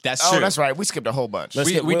 That's Oh, true. that's right. We skipped a whole bunch. Let's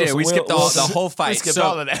We skip did. Will. So We skipped the whole fight. We skipped So-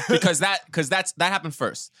 all of that. because that happened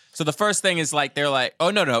first. So the first thing is like they're like, oh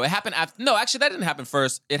no, it happened after. No, actually that didn't happen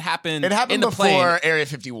first. It happened. It happened in the before plane. Area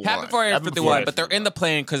 51. Happened before Area 51, but they're in the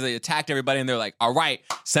plane because they attacked everybody, and they're like, all right,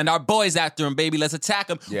 send our boys after him, baby. Let's attack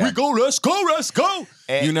him. Yeah. Let's go.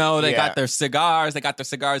 And- They yeah. got their cigars. They got their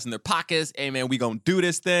cigars in their pockets. Hey man, we gonna do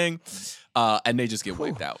this thing. And they just get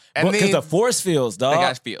wiped out. And Because then the force fields, dog. They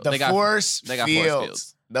got field. the They got force they got fields. force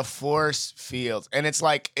fields. The force fields, and it's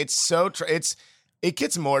like it's so it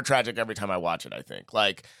gets more tragic every time I watch it. I think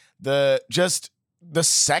like the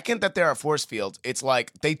second that there are force fields, it's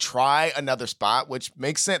like they try another spot, which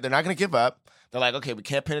makes sense. They're not going to give up. They're like, okay, we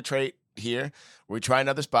can't penetrate here. We try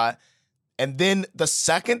another spot, and then the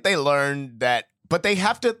second they learn that, but they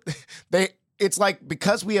have to. It's like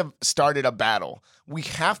because we have started a battle, we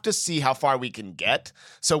have to see how far we can get.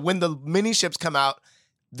 So when the mini ships come out.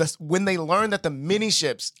 When they learn that the mini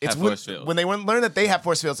ships, it's Have force fields. when they learn that they have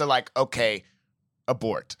force fields, they're like, okay,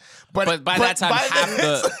 abort. But by that time, half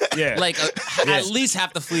the Yeah. at least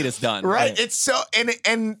half the fleet is done. Right. It's so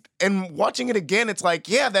and watching it again, it's like,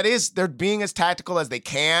 yeah, they're being as tactical as they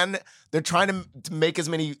can. They're trying to make as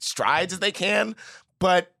many strides as they can,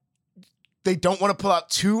 but they don't want to pull out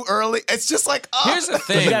too early. It's just like, Here's the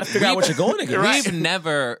thing: You got to figure out what you're going against.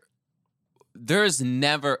 There's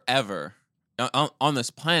never ever on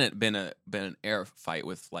this planet been an air fight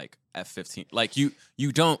with like F-15. Like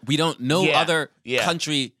we don't know other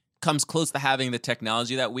country comes close to having the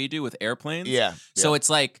technology that we do with airplanes. Yeah. So it's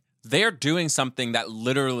like they're doing something that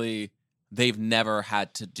literally they've never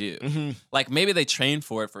had to do. Mm-hmm. Like maybe they train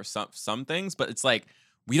for it for some things, but it's like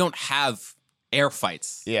we don't have air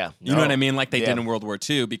fights. Yeah. You know what I mean? Like they Yeah. did in World War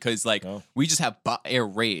II, because like we just have air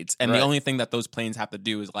raids, and Right. the only thing that those planes have to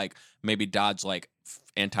do is like maybe dodge like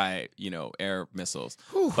air missiles.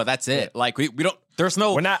 But that's it. Like we don't.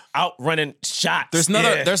 We're not outrunning shots. There's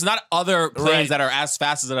not other planes that are as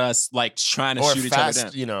fast as us, like trying to Or shoot fast, each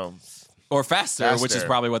other down. Or faster, which is Faster.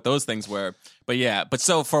 probably what those things were. But yeah,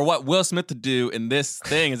 so for what Will Smith to do in this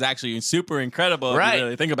thing is actually super incredible if Right. you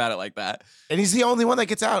really think about it like that. And he's the only one that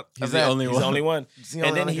gets out. He's the only He's the only one. He's the And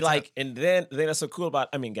only then one he that like, and then the thing that's so cool about,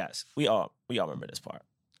 I mean, guys, we all remember this part.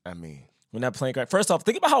 I mean, when that plane crashed. First off,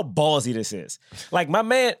 think about how ballsy this is. Like my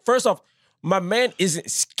man isn't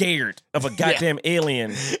scared of a goddamn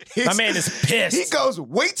alien. My man is pissed. He goes,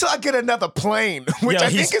 wait till I get another plane, which Yo, I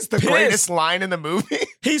he's think is the pissed. greatest line in the movie.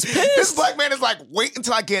 He's pissed. This black man is like, wait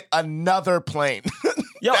until I get another plane.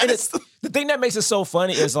 Yo, and the thing that makes it so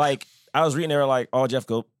funny is like, I was reading, they were like, a lot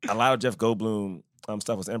of Jeff Goldblum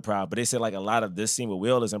stuff was improv, but they said like a lot of this scene with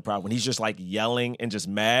Will is improv when he's just like yelling and just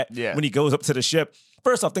mad when he goes up to the ship.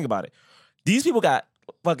 First off, think about it. These people got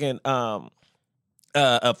fucking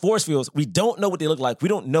force fields. We don't know what they look like. We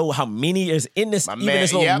don't know how many is in this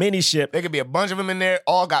this little mini ship. There could be a bunch of them in there,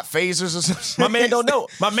 all got phasers or something. My man don't know.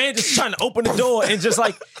 My man just trying to open the door and just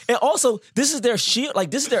like, and also this is their shield, like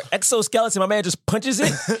this is their exoskeleton. My man just punches it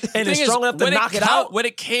and The is thing strong enough to when knock it out. When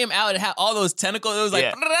it came out, it had all those tentacles. It was like,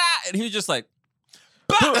 Yeah. "Brah," and he was just like,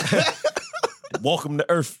 Welcome to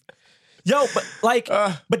Earth. Yo,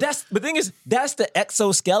 but that's the thing is that's the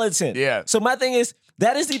exoskeleton. Yeah. So my thing is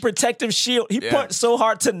that is the protective shield. He Yeah. punched so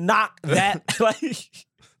hard to knock that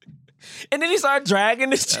and then he started dragging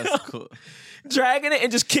this junk, dragging it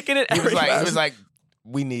and just kicking it. He was everywhere. like,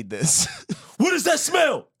 we need this. What does that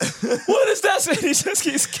smell? What does that smell? He just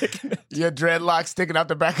keeps kicking it. Your dreadlocks sticking out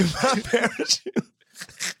the back of my parachute.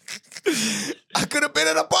 I could have been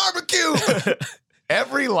at a barbecue.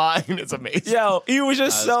 Every line is amazing. Yo, he was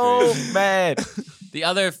just so mad. the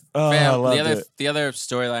other I loved the other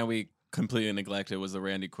storyline we completely neglected was the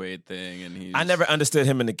Randy Quaid thing, and he's I never understood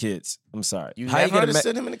him and the kids. I'm sorry. You How do never get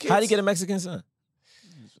understood him and the kids? How do you get a Mexican son?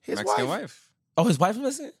 His Mexican wife. wife. Oh, his wife is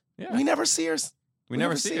Mexican? Yeah, We never see her. We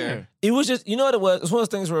never see her. It was just, you know what it was? It was one of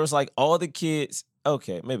those things where it was like all the kids.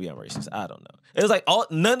 Okay, maybe I'm racist. I don't know. It was like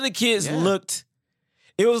none of the kids looked.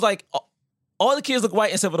 It was like all the kids looked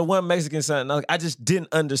white except for the one Mexican son. And I just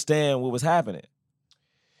didn't understand what was happening.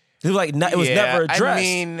 It was like it was never addressed. I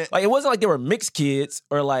mean, like it wasn't like they were mixed kids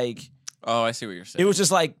or like. Oh, I see what you're saying. It was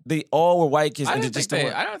just like they all were white kids. I and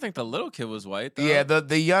don't think the little kid was white, though. Yeah,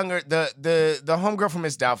 the younger the homegirl from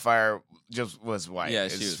Miss Doubtfire just was white. Yeah,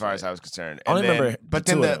 as far as I was concerned. I don't remember. But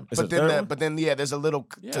then there's a little.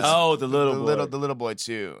 the little boy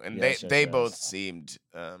too, and Yes, they yes. both seemed.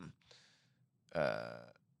 I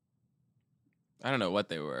don't know what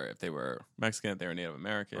they were. If they were Mexican, if they were Native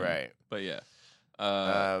American. Right. But yeah.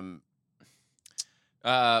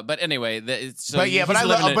 But anyway, but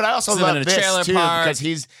I also love this too because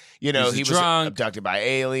he's he was drunk. abducted by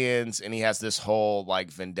aliens and he has this whole like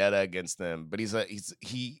vendetta against them. But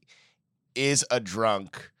he is a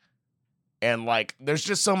drunk, and like there's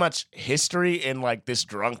just so much history in like this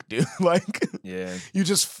drunk dude. Like you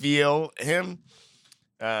just feel him.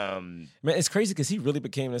 Man, it's crazy because he really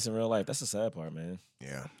became this in real life. That's the sad part, man.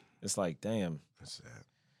 Yeah, it's like damn. That's sad.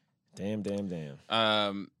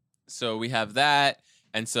 Damn. So we have that.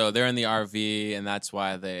 And so they're in the RV, and that's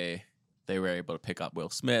why they were able to pick up Will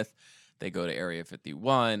Smith. They go to Area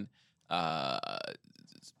 51.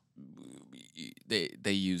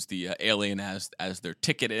 They use the alien as their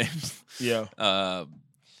ticket in. Yeah.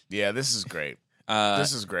 Yeah, this is great.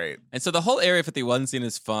 This is great. And so the whole Area 51 scene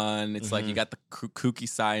is fun. It's like you got the kooky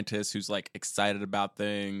scientist who's like excited about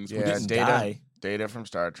things. Yeah, Data from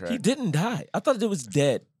Star Trek. He didn't die. I thought it was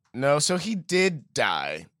dead. No, so he did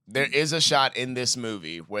die. There is a shot in this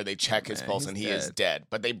movie where they check his pulse and he is dead,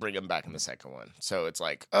 but they bring him back in the second one. So it's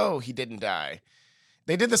like, oh, he didn't die.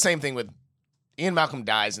 They did the same thing with Ian Malcolm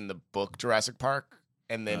dies in the book Jurassic Park,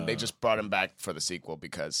 and then they just brought him back for the sequel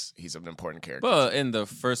because he's an important character. Well, in the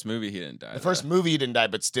first movie, he didn't die. The first movie, he didn't die,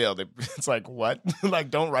 but still, it's like, what? Like,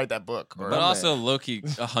 don't write that book. But also, Loki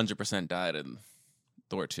 100% died in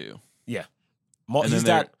Thor 2. Yeah. He's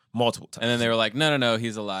died multiple times. And then they were like, no,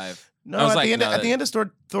 he's alive. No, at the end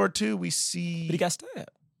of Thor 2, we see. But he got stabbed.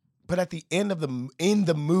 But at the end of in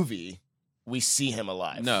the movie, we see him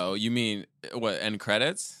alive. No, you mean what? End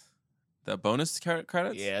credits? The bonus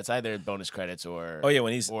credits? Yeah, it's either bonus credits or. Oh yeah,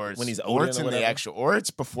 when he's or older, it's in the actual, or it's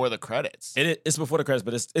before the credits. It's before the credits,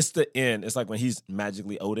 but it's the end. It's like when he's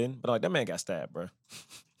magically Odin, but like that man got stabbed, bro.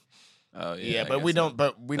 Oh yeah, but we don't.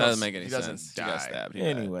 But we doesn't don't. make any he sense. Doesn't die. He got stabbed.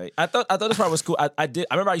 Anyway, I thought this part was cool. I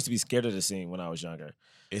remember I used to be scared of the scene when I was younger.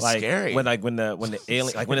 It's like, scary when the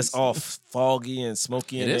alien, like when it's all foggy and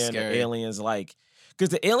smoky in there, and the aliens like, because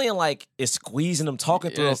the alien like is squeezing them,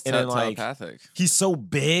 talking through them, and then like he's so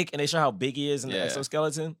big, and they show how big he is in the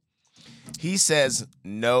exoskeleton. He says,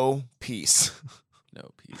 "No peace."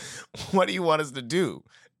 No peace. What do you want us to do?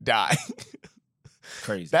 Die.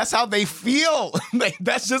 Crazy. That's how they feel.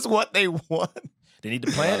 That's just what they want. They need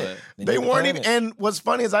to plan it. They weren't even. And what's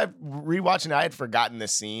funny is I rewatching. I had forgotten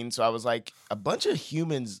this scene, so I was like, a bunch of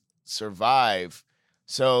humans survive.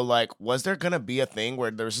 So like, was there gonna be a thing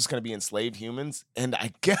where there was just gonna be enslaved humans? And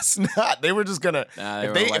I guess not. They were just gonna.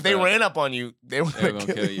 If they ran up on you, they were gonna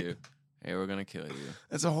kill you. They were gonna kill you.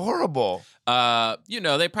 That's horrible.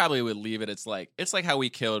 They probably would leave it. It's like how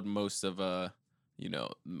we killed most of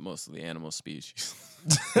most of the animal species.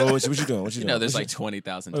 What you doing? What you doing? There's like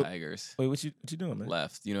 20,000 tigers. Wait, what you doing, man?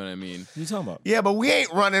 Left. You know what I mean? What you talking about? Yeah, but we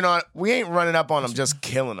ain't running up on them, just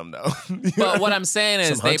killing them though. But what I'm saying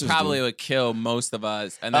is, they probably would kill most of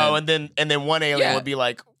us. And then, and then one alien would be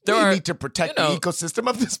like, "We need to protect the ecosystem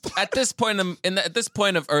of this planet." At this point, at this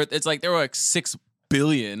point of Earth, it's like there were like 6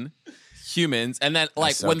 billion humans, and then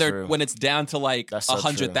like when it's down to like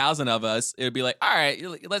 100,000 of us, it would be like, all right,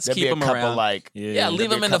 let's keep them around. Like, leave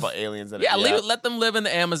them in the aliens. Let them live in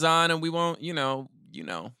the Amazon, and we won't,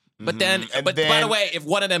 But then, by the way, if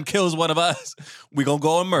one of them kills one of us, we gonna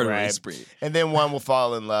go on murder spree. And then one will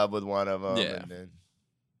fall in love with one of them. Yeah, and then...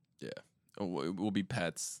 we'll be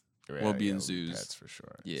pets. Yeah, we'll be in zoos. Pets for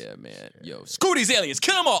sure. Yeah, man. Yo, screw these aliens,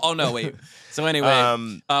 kill them all. Oh no, wait. So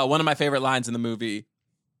anyway, one of my favorite lines in the movie.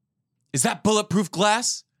 Is that bulletproof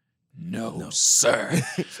glass? No, sir.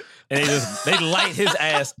 And they light his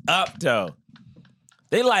ass up though.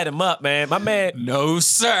 They light him up, man. My man. No,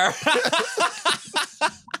 sir.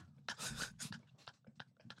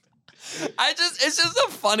 It's just so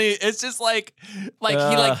funny. It's just like he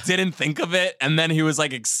didn't think of it, and then he was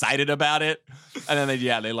like excited about it, and then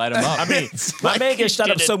they light him up. I mean, my man gets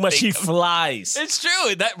shot up so much he flies. It's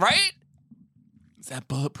true, that right? Is that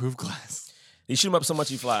bulletproof glass? He shoot him up so much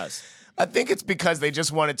he flies. I think it's because they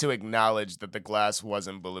just wanted to acknowledge that the glass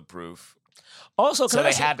wasn't bulletproof. Also, So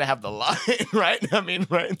they had to have the line, right? I mean,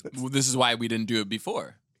 right? Well, this is why we didn't do it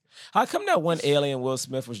before. How come that one alien Will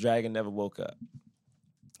Smith was dragging never woke up?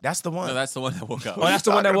 That's the one. No, that's the one that woke up. Oh, that's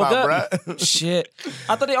the one that woke about, up? Shit.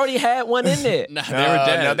 I thought they already had one in there. Nah, they were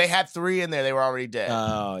dead. No, they had 3 in there. They were already dead.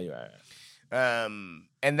 Oh, you're right.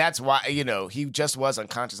 And that's why, he just was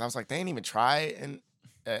unconscious. I was like, they ain't even try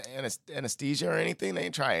anesthesia or anything. They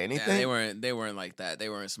didn't try anything. Yeah, they weren't like that. They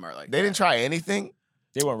weren't smart like that. They didn't try anything.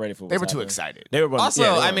 They weren't ready for They what's were too happening. excited. They were Also,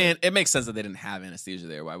 yeah, they I were- mean, it makes sense that they didn't have anesthesia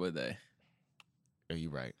there. Why would they? Are you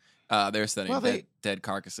right? They were studying Well, dead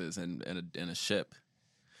carcasses in a ship.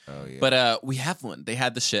 Oh, yeah. But we have one. They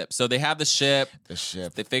had the ship. So they have the ship. The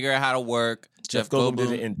ship. They figure out how to work. Jeff Goldblum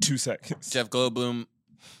did it in 2 seconds. Jeff Goldblum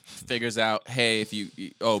figures out, hey,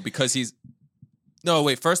 because he's... No,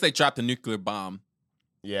 wait. First they dropped a nuclear bomb.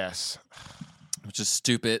 Yes. Which is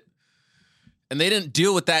stupid. And they didn't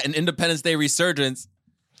deal with that in Independence Day Resurgence.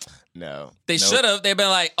 No. They should have. They've been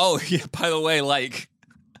like, oh, yeah, by the way, like...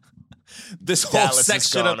 This whole Dallas is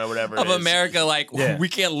section gone or whatever of it is. America, like, we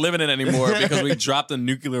can't live in it anymore because we dropped a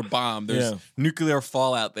nuclear bomb. There's nuclear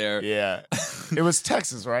fallout there. Yeah. It was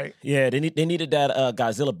Texas, right? Yeah, they needed that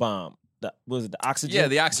Godzilla bomb. Was it the oxygen? Yeah,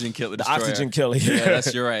 the oxygen killer. The oxygen killer. Yeah,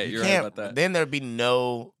 you're right. You're right about that. Then there'd be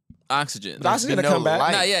no oxygen. The oxygen to come back.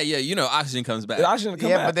 light. Nah, yeah. Oxygen comes back. The oxygen to come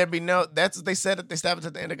back. But there'd be no. That's what they said at they established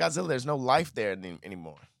at the end of Godzilla. There's no life there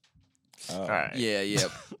anymore. All right. Yeah,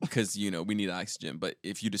 because we need oxygen. But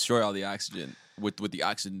if you destroy all the oxygen with the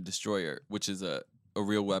oxygen destroyer, which is a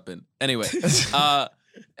real weapon, anyway.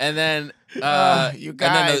 And then you and then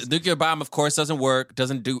guys. the nuclear bomb, of course, doesn't work.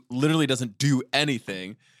 Literally doesn't do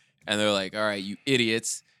anything. And they're like, "All right, you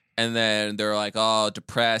idiots." And then they're like all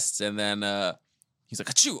depressed. And then he's like,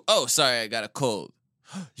 "Achoo! Oh, sorry, I got a cold."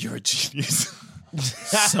 You're a genius.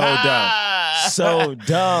 So dumb. So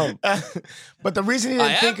dumb. But the reason he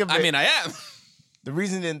didn't think of it. I am. The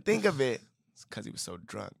reason he didn't think of it is because he was so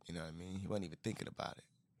drunk. You know what I mean? He wasn't even thinking about it.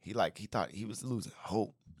 He thought he was losing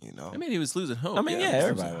hope. You know? I mean, he was losing hope. I mean, yeah, He was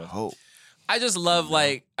everybody losing was. hope. I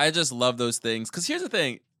just love those things. Because here's the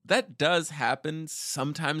thing. That does happen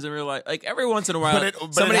sometimes in real life. Like every once in a while, But it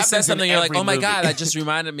somebody happens says something, in you're like, every "Oh my movie." god, that just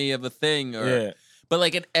reminded me of a thing." Or, Yeah. But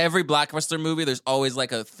like in every blockbuster movie, there's always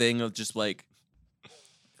like a thing of just like,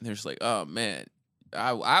 they're just like, "Oh man,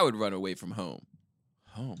 I would run away from home."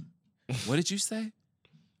 Home? What did you say?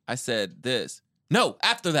 I said this. No,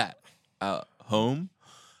 after that. Home.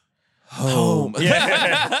 Home.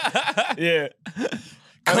 Yeah. Yeah.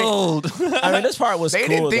 Cold. I mean, this part was They cool.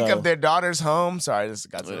 didn't think though. of their daughter's home. Sorry, this is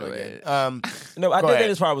Godzilla again. No, I Go think that ahead.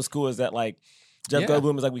 this part was cool. Is that like Jeff Yeah.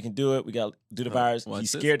 Goldblum is like, we can do it. We got to do the virus. watch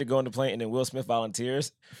He's this. scared to go on the plane, and then Will Smith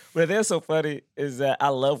volunteers. But they're so funny is that I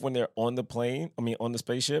love when they're on the plane. I mean, on the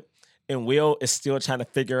spaceship. And Will is still trying to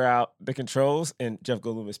figure out the controls, and Jeff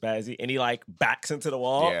Goldblum is spazzy, and he like backs into the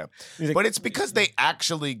wall. Yeah. He's like, But it's because they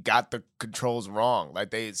actually got the controls wrong.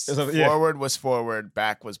 Like yeah. forward was forward,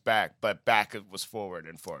 back was back, but back was forward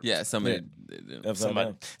and forward. Yeah, somebody. Upside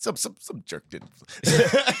Somebody, down. some jerk did.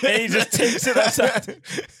 And he just takes it upside.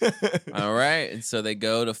 All right. And so they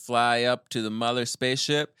go to fly up to the mother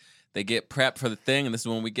spaceship. They get prepped for the thing. And this is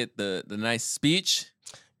when we get the nice speech.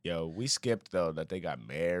 Yo, we skipped though that they got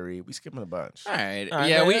married. We skipped a bunch. All right. All right,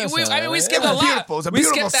 Yeah, man, we that's skipped It a was lot. beautiful. It was a We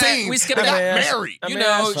beautiful skipped that. scene. We skipped They got that. married. I You mean,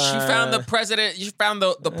 know, that's she found the fine. president. She found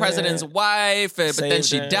the president's wife, but then Saved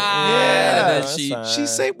she her. died. Yeah, and then that's she. fine. She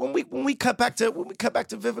say when we cut back to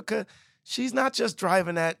Vivica, she's not just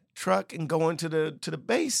driving that truck and going to the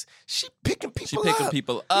base. She picking people She up. picking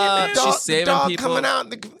people Yeah, up. man. She's The saving dog people. coming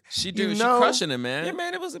out. She you she know. crushing it, man. Yeah,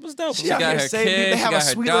 man, it was dope. She She out got here her saving people. kid. They She have got a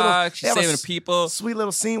her sweet dog. little- She's they have a saving people. Sweet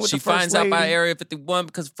little scene with She the first finds lady. out by Area 51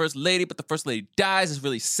 because the first lady, but the first lady dies. It's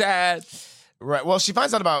really sad. Right. Well, she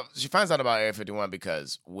finds out about Area 51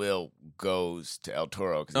 because Will goes to El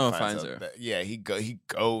Toro. Oh, finds her. He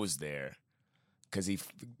goes there because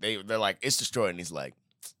they're like, it's destroyed, and he's like,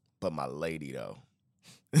 but my lady though.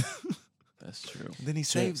 That's true. Then he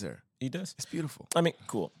saves her. He does. It's beautiful. I mean,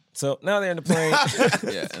 cool. So now they're in the plane.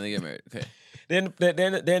 Yeah, and they get married. Okay. they're in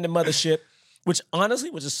the mothership, which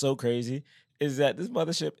is so crazy, is that this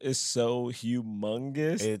mothership is so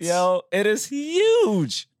humongous. It is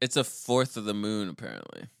huge. It's a fourth of the moon,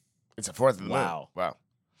 apparently. It's a fourth of the moon. Wow. Wow.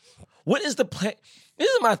 What is the plan? This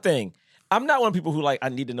is my thing. I'm not one of the people who like, I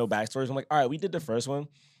need to know backstories. I'm like, all right, we did the first one.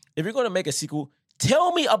 If you're going to make a sequel,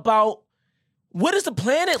 tell me about what does the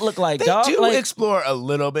planet look like, They dog? do Like, explore a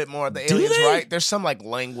little bit more of the Do aliens, they? right? There's some like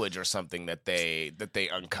language or something that they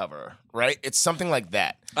uncover, right? It's something like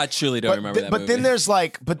that. I truly don't remember that But movie. then there's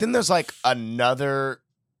like another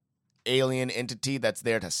alien entity that's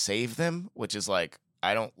there to save them, which is like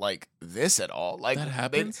I don't like this at all. Like That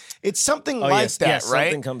happens? It's something Oh, like yes, that, yes, right?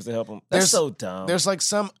 Something comes to help him. That's so dumb. There's like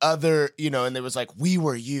some other, and there was like, we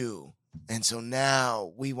were you, and so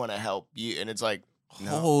now we want to help you, and it's like, no.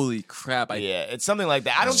 Holy crap! Yeah, it's something like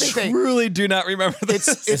that. I don't think they truly do not remember this.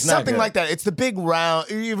 It's something like that. It's the big round.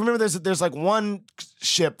 You remember there's like one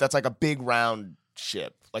ship that's like a big round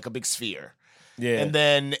ship, like a big sphere. Yeah. And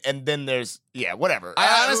then there's whatever.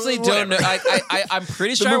 I honestly don't know. I'm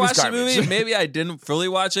pretty sure I movie's watched the garbage. movie. Maybe I didn't fully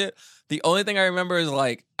watch it. The only thing I remember is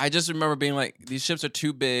like I just remember being like these ships are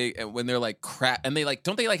too big, and when they're like crap, and they like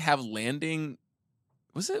don't they like have landing.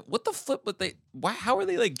 Was it what the flip? But they why? How are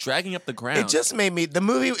they like dragging up the ground? It just made me. The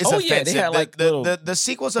movie is Oh, offensive. yeah, they had, like, the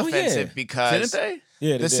sequel's Oh, yeah. offensive because Didn't they?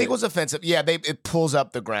 Yeah, the sequel's offensive. Yeah, it pulls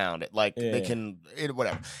up the ground. They can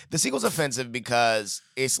whatever. The sequel's offensive because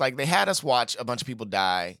it's like they had us watch a bunch of people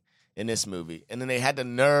die in this movie, and then they had the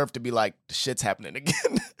nerve to be like, the shit's happening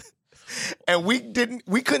again. And we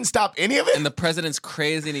couldn't stop any of it. And the president's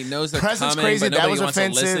crazy, and he knows they're President's coming, crazy, but that nobody was wants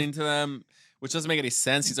offensive. to listen to them, which doesn't make any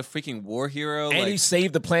sense. He's a freaking war hero. And like, he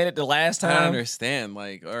saved the planet the last I don't time. understand.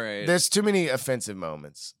 Like, all right. There's too many offensive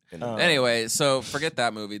moments. Anyway, so forget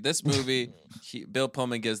that movie. This movie, Bill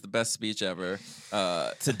Pullman gives the best speech ever.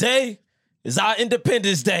 Today is our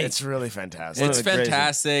Independence Day. It's really fantastic. It's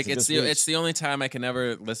fantastic. It's a good It's the only time I can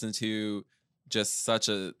ever listen to just such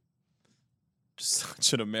an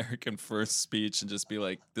American first speech and just be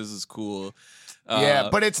like, this is cool. Yeah,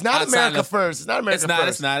 but it's not outside America of- first. It's not America first.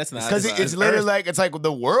 It's not. Because it's literally like it's like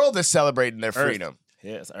the world is celebrating their freedom.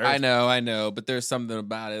 Yes, I know, but there's something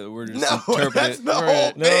about it. We're just No, interpreting that's it. the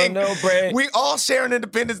whole thing. No, Brad. We all share an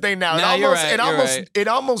Independence Day now. No, you're right, you're right. It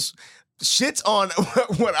almost shits on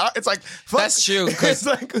what it's like. Fuck. That's true. It's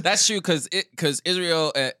like, That's true because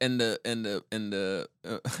Israel and the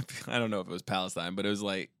I don't know if it was Palestine, but it was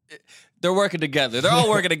like they're working together. They're all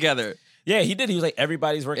working together. Yeah, he did. He was like,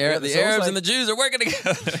 everybody's working together. The So it's Arabs like- and the Jews are working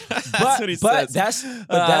together. That's but what he but says.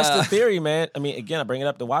 that's the theory, man. I mean, again, I bring it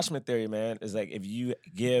up. The Watchmen theory, man, is like if you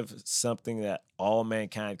give something that all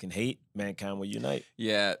mankind can hate, mankind will unite.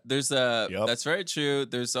 Yeah, there's that's very true.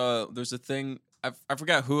 There's a thing. I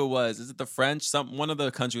forgot who it was. Is it the French? One of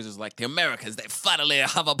the countries is like the Americans. They finally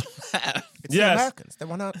have a plan. it's the Americans. They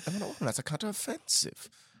want to. That's a counteroffensive.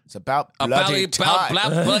 It's about bloody time.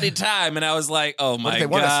 bloody time. And I was like, oh my What do they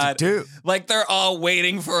God. want us to do? Like they're all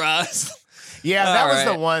waiting for us. Yeah, that All was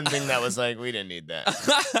right. the one thing that was like, we didn't need that.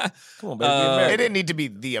 Come on, baby, we Americans. It didn't need to be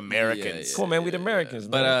the Americans. Come on, man, we the Americans.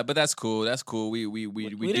 Man. But that's cool. That's cool. We the do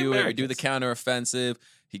it. We do Americans. the counteroffensive.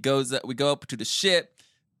 We go up to the ship.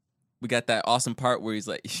 We got that awesome part where he's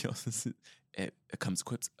like, it comes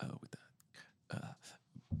equipped with the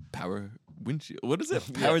power windshield. What is it?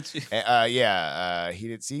 Power.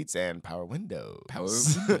 Heated seats and power windows. Power.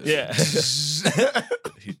 Yeah.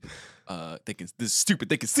 They can. This is stupid.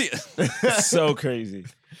 They can see it. It's so crazy.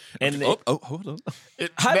 And hold on.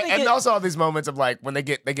 And also all these moments of like when they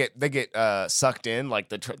get sucked in, like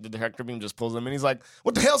the detector beam just pulls them in. He's like,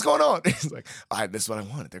 "What the hell's going on?" He's like, "All right, this is what I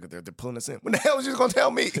wanted. They're pulling us in. When the hell is you gonna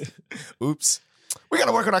tell me?" Oops. We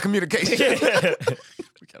gotta work on our communication.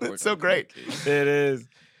 It's so great. it is.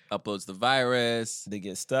 Uploads the virus. They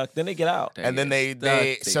get stuck, then they get out. And then get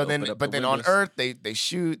they stuck, then open up but the then on windows. Earth they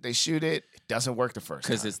shoot it. It doesn't work the first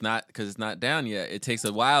time. because it's not down yet. It takes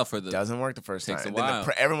a while for the. Doesn't work the first Takes time. a And then while.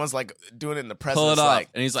 everyone's like doing it in the Pull president's it off, like,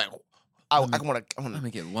 and he's like, I want to. "Let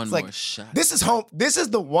me get one It's more like, shot." This is home. This is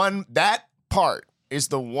the one that part is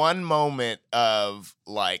the one moment of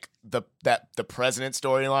like the president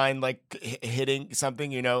storyline like hitting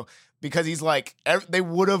something, because he's like they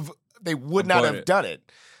would not Avoid have it. done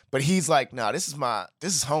it, but he's like, no, this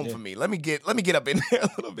is home for me. Let me get up in there a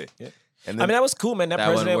little bit. Yeah. And I mean, that was cool, man. That That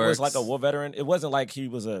one president was works. like a war veteran. It wasn't like he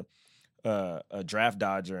was a draft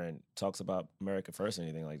dodger and talks about America first or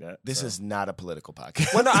anything like that. this So. is not a political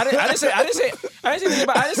podcast. Well, no, I didn't say anything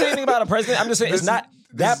about a president. I'm just saying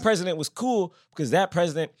that president was cool because that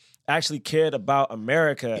president actually cared about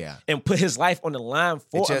America and put his life on the line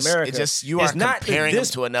for America. You are comparing him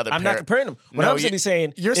to another. I'm not comparing him. What I'm simply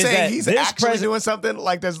saying you're is saying that he's this actually doing something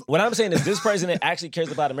like this. What I'm saying is this president actually cares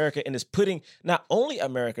about America and is putting not only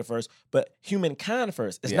America first, but humankind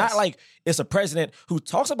first. It's not like it's a president who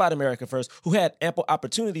talks about America first, who had ample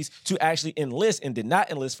opportunities to actually enlist and did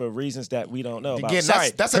not enlist for reasons that we don't know about. Again,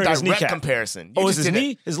 Sorry, that's a hurt direct his kneecap. comparison. Oh, You it's just his did it.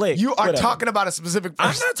 knee? His leg? You are Whatever. talking about a specific I'm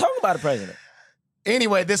person. not talking about a president.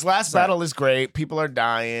 Anyway, this last battle is great. People are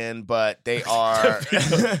dying, but they are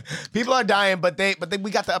people are dying, but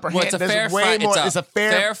we got the upper Well, hand. it's a There's fair way fight. more. It's a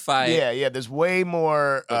fair fair fight. Yeah. There's way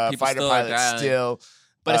more But people fighter still are pilots dying. still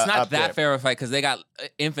But it's not up that there. fair of a fight because they got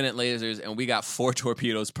infinite lasers and we got 4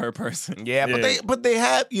 torpedoes per person. Yeah, but they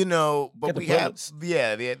have, you know, but Got the we have, bullets.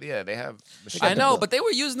 they have. I know, but they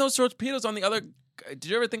were using those torpedoes on the other. Did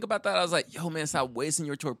you ever think about that? I was like, yo, man, stop wasting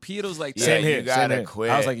your torpedoes like that. Same here, you gotta same here.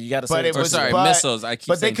 quit. I was like, you gotta But say it was missiles. I keep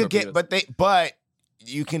but they saying could torpedoes. but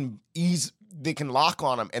you can they can lock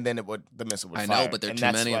on them, and then the missile would I fire. know, but there are And too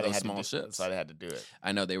that's many why of they those had to small do- ships. That's why they had to do it.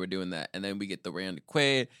 I know they were doing that, and then we get the Randy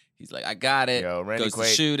Quaid. He's like, I got it. Yo, Randy goes Quaid. to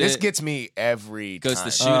shoot This it. gets me every goes time.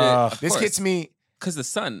 to shoot it. Of This course. gets me because the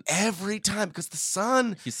sun. every time because the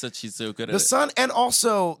sun. He's so good at The it. son, and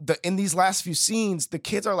also in these last few scenes, the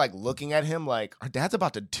kids are like looking at him like, our dad's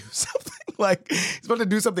about to do something. Like he's about to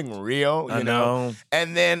do something real, you I know.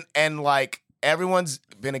 And like everyone's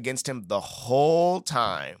been against him the whole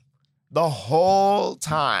time.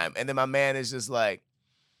 And then my man is just like,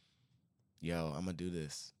 yo, I'm gonna do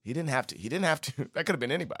this. He didn't have to. That could have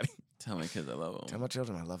been anybody. Tell my kids I love them. Tell my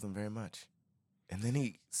children I love them very much. And then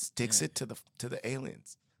he sticks it to the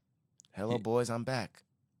aliens. Hello, boys, I'm back.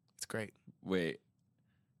 It's great. Wait.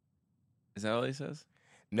 Is that all he says?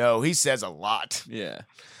 No, he says a lot. Yeah.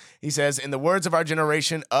 He says, in the words of our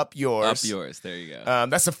generation, up yours. Up yours. There you go.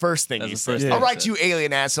 That's the first thing That's he the says. first thing All he right, says. you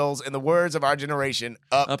alien assholes. In the words of our generation,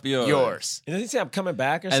 up yours. And then he say, I'm coming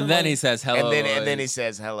back or something? And then he says, hello. And then he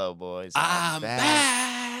says, hello, boys. I'm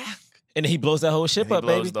back. And he blows that whole ship He up,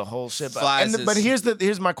 blows baby. the whole ship up. Flies But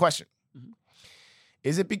here's my question. Mm-hmm.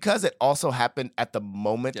 Is it because it also happened at the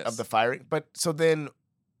moment of the firing? But so then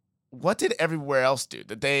what did everywhere else do?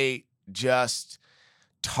 Did they just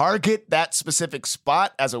target that specific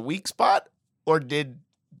spot as a weak spot? Or did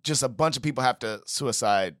just a bunch of people have to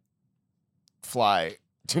suicide fly?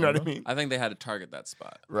 Do you know what I mean? I think they had to target that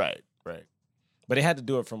spot. Right. But they had to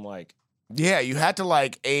do it from like... Yeah, you had to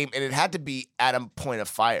like aim, and it had to be at a point of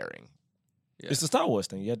firing. Yeah. It's the Star Wars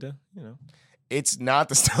thing. You had to, you know. It's not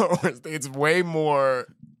the Star Wars thing. It's way more.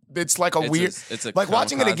 It's like weird. It's a like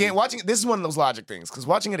watching it again. kamikaze. This is one of those logic things. Because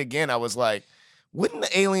watching it again, I was like, wouldn't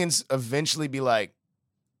the aliens eventually be like,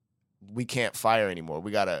 we can't fire anymore?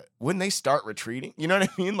 Wouldn't they start retreating? You know what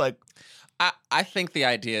I mean? Like, I think the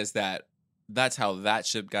idea is that that's how that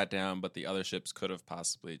ship got down, but the other ships could have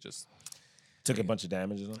possibly just Took a bunch of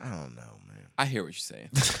damages on. I don't know, man. I hear what you're saying.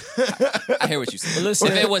 I hear what you're saying. But listen-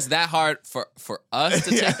 If it was that hard for us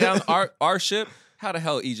to take down our ship, how the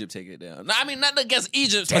hell Egypt take it down? No, I mean, not against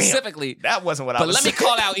Egypt Damn, specifically. that wasn't what I But was let me saying.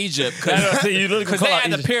 call out Egypt You literally because call they out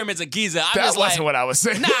had the Egypt. pyramids of Giza. I'm That just wasn't like, what I was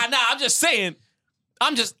saying. Nah, I'm just saying.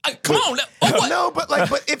 Come on. What? No, but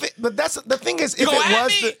that's the thing is, Go at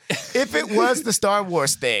me. if it was the Star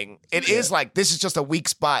Wars thing, it is like this is just a weak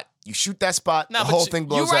spot. You shoot that spot, No, the but whole thing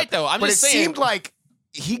blows you're right, up. though. I'm but just it saying- seemed like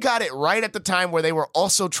he got it right at the time where they were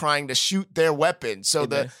also trying to shoot their weapon. So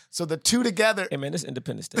man. the two together. Hey, man, this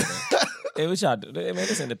Independence Day, man. Hey, what y'all do? Hey, man,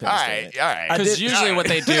 this Independence All Day. right, man. all right. I Because did- usually all what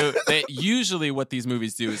right. they do, usually what these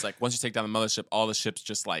movies do is like once you take down the mothership, all the ships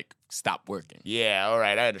just like stop working. Yeah, all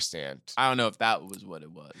right, I understand. I don't know if that was what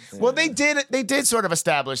it was. Well, they did sort of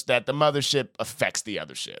establish that the mothership affects the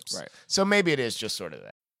other ships. Right. So maybe it is just sort of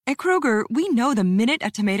that. At Kroger, we know the minute a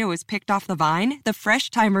tomato is picked off the vine, the fresh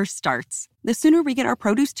timer starts. The sooner we get our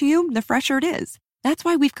produce to you, the fresher it is. That's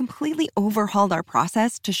why we've completely overhauled our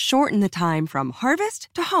process to shorten the time from harvest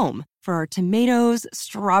to home for our tomatoes,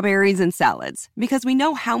 strawberries, and salads. Because we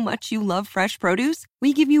know how much you love fresh produce,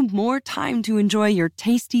 we give you more time to enjoy your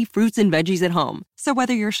tasty fruits and veggies at home. So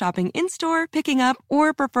whether you're shopping in-store, picking up,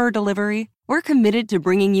 or prefer delivery, we're committed to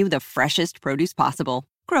bringing you the freshest produce possible.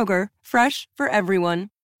 Kroger, fresh for everyone.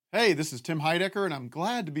 Hey, this is Tim Heidecker, and I'm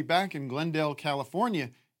glad to be back in Glendale, California,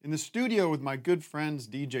 in the studio with my good friends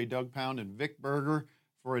DJ Doug Pound and Vic Berger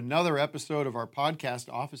for another episode of our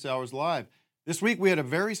podcast, Office Hours Live. This week we had a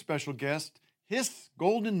very special guest, Hiss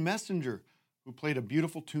Golden Messenger, who played a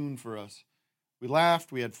beautiful tune for us. We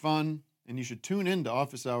laughed, we had fun, and you should tune in to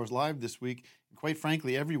Office Hours Live this week, and quite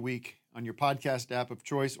frankly, every week on your podcast app of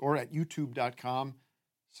choice or at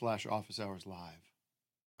youtube.com/Office Hours Live.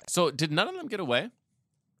 So did none of them get away?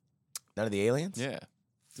 None of the aliens? Yeah.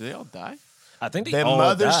 Did they all die? I think they The all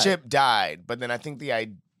mothership died, but then I think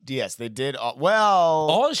yes, they did.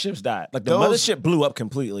 All the ships died. Like the Those- mothership blew up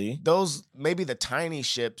completely. Those maybe the tiny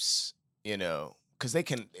ships, because they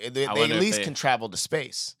at wonder if least they- can travel to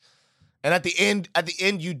space. And at the end,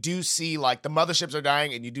 you do see like the motherships are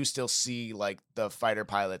dying, and you do still see like the fighter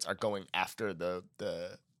pilots are going after the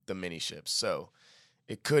mini ships. So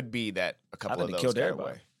it could be that a I couple think of they those killed got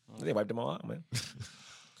everybody. away. They wiped them all out, man.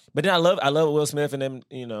 But then I love Will Smith and them,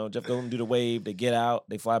 Jeff Goldblum do the wave, they get out,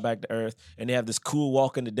 they fly back to Earth, and they have this cool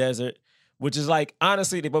walk in the desert, which is like,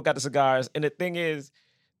 honestly, they both got the cigars. And the thing is,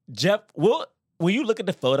 when you look at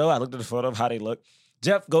the photo, I looked at the photo of how they look,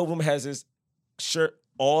 Jeff Goldblum has his shirt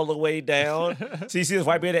all the way down. So you see this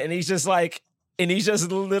white beard, and he's just like, and he's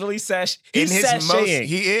just literally he's sashaying.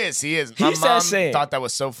 He is. He's My mom sashaying. thought that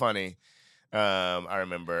was so funny. I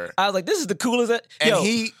remember. I was like, this is the coolest. And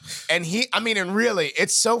he. I mean, and really,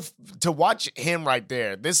 it's so to watch him right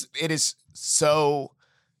there. It is so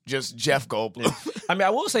just Jeff Goldblum. I mean, I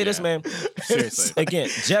will say this, man. Seriously. Again,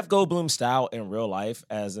 Jeff Goldblum's style in real life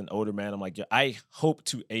as an older man, I'm like, I hope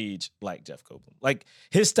to age like Jeff Goldblum. Like,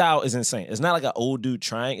 his style is insane. It's not like an old dude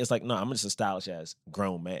trying. It's like, no, I'm just a stylish ass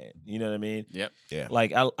grown man. You know what I mean? Yep. Yeah.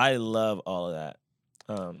 Like, I love all of that.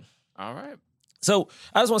 All right. So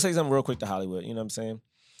I just want to say something real quick to Hollywood. You know what I'm saying?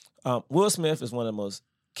 Will Smith is one of the most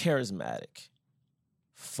charismatic,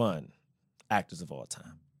 fun actors of all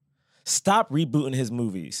time. Stop rebooting his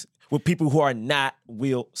movies with people who are not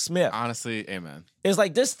Will Smith. Honestly, amen. It's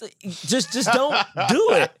like just don't do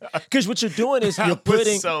it, because what you're doing is you're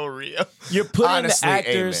putting so real. You're putting Honestly, the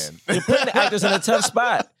actors. amen. You're putting the actors in a tough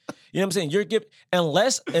spot. You know what I'm saying? You're giving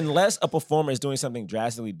unless a performer is doing something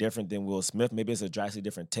drastically different than Will Smith. Maybe it's a drastically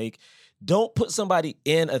different take. Don't put somebody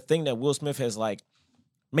in a thing that Will Smith has like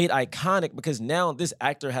made iconic, because now this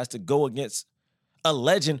actor has to go against a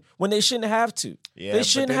legend when they shouldn't have to. Yeah, they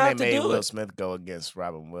shouldn't but then have they to made do Will it. Smith go against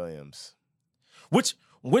Robin Williams. Which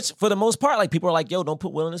for the most part, like, people are like, yo, don't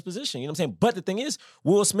put Will in this position. You know what I'm saying? But the thing is,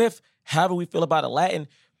 Will Smith, however we feel about Aladdin,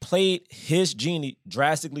 played his genie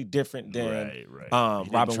drastically different than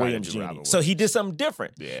Robin Williams' genie. So he did something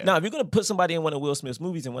different. Yeah. Now, if you're going to put somebody in one of Will Smith's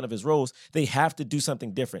movies, in one of his roles, they have to do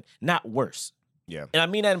something different, not worse. Yeah. And I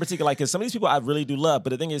mean that in particular, like, because some of these people I really do love, but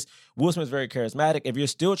the thing is, Will Smith's very charismatic. If you're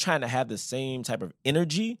still trying to have the same type of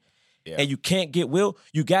energy, and you can't get Will,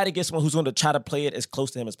 you got to get someone who's going to try to play it as close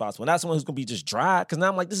to him as possible. Not someone who's going to be just dry, because now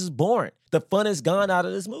I'm like, this is boring. The fun is gone out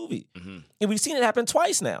of this movie. Mm-hmm. And we've seen it happen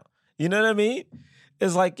twice now. You know what I mean?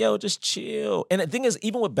 It's like, yo, just chill. And the thing is,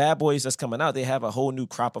 even with Bad Boys that's coming out, they have a whole new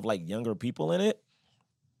crop of like younger people in it.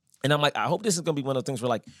 And I'm like, I hope this is going to be one of those things where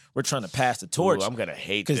like we're trying to pass the torch. Ooh, I'm going to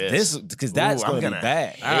hate this. Because that's going to be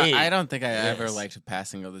bad. I don't think I ever liked a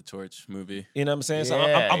passing of the torch movie. You know what I'm saying? So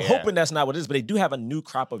Yeah, I'm hoping that's not what it is, but they do have a new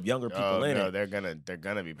crop of younger people in it. They're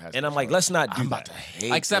gonna be passing. And I'm like, let's not do I'm that. about to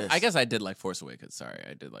hate Except, this. I guess I did like Force Awakens. Sorry,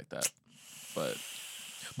 I did like that.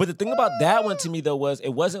 But the thing about that one to me though was it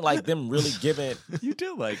wasn't like them really giving. You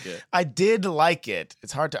did like it. I did like it.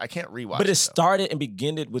 It's hard to. I can't rewatch. But it though. started and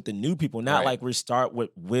began it with the new people, not Right. like we start with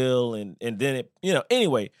Will and then it.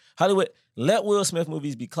 Anyway, Hollywood, let Will Smith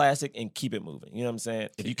movies be classic and keep it moving. You know what I'm saying?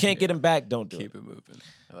 If you can't get him back, don't do Keep it. it moving.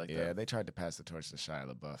 I like Yeah, that. they tried to pass the torch to Shia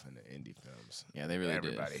LaBeouf in the indie films. Yeah, they really did.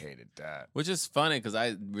 Everybody hated that. Which is funny because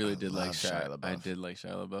I really did like love Shia Shia. I LaBeouf. did like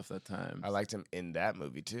Shia LaBeouf that time. I liked him in that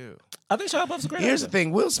movie too. I think Shia LaBeouf's a great Here's the actor.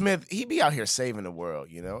 thing: Will Smith, he be out here saving the world,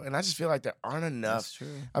 and I just feel like there aren't enough.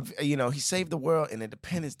 That's true. He saved the world in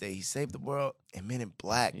Independence Day. He saved the world in Men in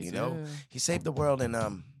Black. He You know, did. he saved the world in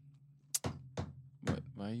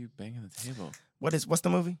Why are you banging the table? what's the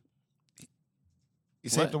movie? He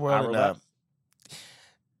saved What? the world in iRobot?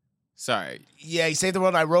 Sorry. Yeah, he saved the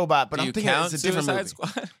world in iRobot, but Do I'm you thinking count it's a different Suicide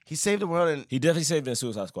movie. Squad? He saved the world in He definitely saved it in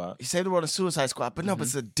Suicide Squad. Suicide Squad, but no, but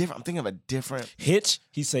it's a different. I'm thinking of a different. Hitch,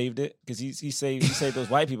 he saved it because he saved those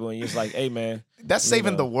white people, and he was like, hey man, That's you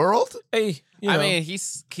saving know. the world. Hey, I mean, he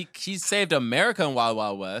saved America in Wild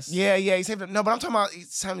Wild West. Yeah, he saved it. No, but I'm talking about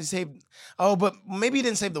each time he saved. Oh, but maybe he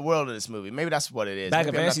didn't save the world in this movie. Maybe that's what it is. Bag Maybe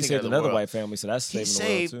of I'm not Ants, he thinking saved of the another world. white family, so that's He saving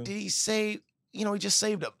saved. the world too. Did he save? He just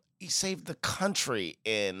saved. He saved the country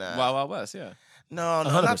in. Wild Wild West, yeah. No, I'm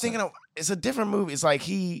 100%. not thinking of. It's a different movie. It's like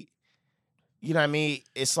he. You know what I mean?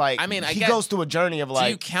 It's like I mean, I he guess- goes through a journey of Do you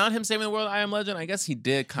like. count him saving the world? I Am Legend. I guess he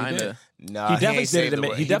did kind of. No, He definitely ain't did saved it the in-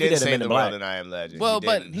 world. he definitely didn't did it in save Men in the world Black. in I Am Legend. Well, He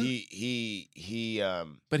but- didn't. he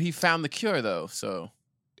But he found the cure though. So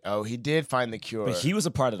Oh, he did find the cure. But he was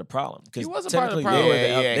a part of the problem. 'cause He was a part of the technically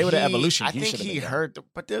problem. They were the evolution. I He think should've he been done. hurt.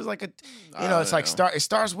 But there's like a, I it's don't like know. it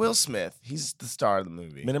stars Will Smith. He's the star of the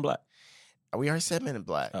movie. Men in Black. We already said Men in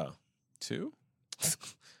Black. Oh, 2.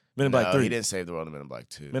 Men in Black No, 3. he didn't save the world in Men in Black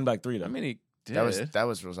 2. Men in Black 3 though. I mean, he did. That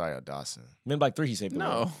was Rosario Dawson. Men in Black 3 he saved the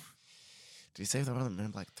world. no. Did he save the world in Men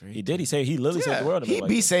in Black 3? He did. He literally saved the world. in Men in He Black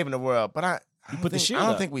be 3. saving the world, but I put the think, shield I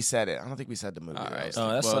don't up. think we said it. I don't think we said the movie. All right. Oh,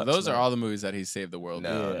 that well, sucks, those are man. all the movies that he saved the world.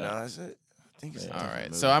 No, with. Yeah. no, is it? I think it's a All different right.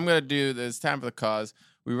 movie. So I'm gonna do this. Time for the cause.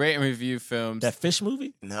 We rate and review films. That fish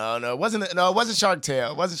movie? No, it wasn't. No, it wasn't Shark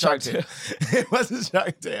Tale. It wasn't Shark Tale. It wasn't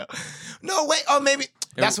Shark Tale. No, wait. Oh, maybe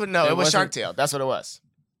that's what. No, it was Shark wasn't- Tale. That's what it was.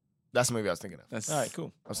 That's the movie I was thinking of. That's All right,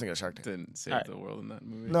 cool. I was thinking of Shark Tank. Didn't save All right. the world in that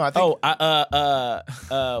movie. No, I think.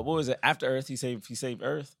 What was it? After Earth, he saved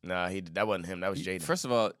Earth. Nah, that wasn't him. That was Jaden. First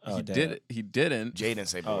of all, Oh, he damn. did. He didn't. Jaden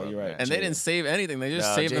saved the Oh, world. you're right. man. And they didn't save anything. They just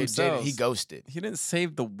No, saved Jaden- themselves. he ghosted. He didn't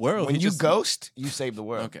save the world. When He you just, ghost, you save the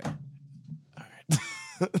world. Okay.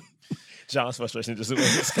 John's frustration just went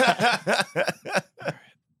to the sky.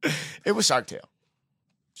 It was Shark Tale.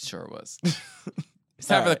 Sure was. It's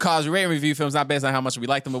time for the cause. We rate and review films not based on how much we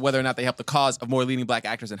like them, but whether or not they help the cause of more leading black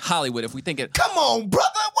actors in Hollywood. If we think it Come on, brother.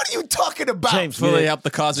 What are you talking about? James, fully helped the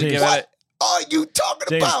cause, we James, give What it. are you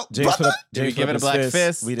talking about, James put brother? up, Did we James give put it a up black his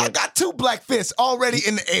fist? We I did. got 2 black fists already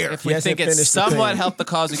in the air. If we hasn't think it finished the somewhat thing. helped the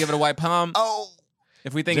cause, we give it a white palm. Oh,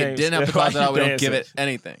 If we think James, it didn't help the why cause at you all, we don't dancing? give it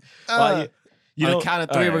anything. Why you On don't- the count of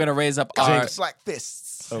all 3, right. we're gonna raise up our. James black fists.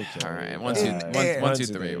 Okay. All right, all one, two, right. one, Yeah. one, two, 1, 2,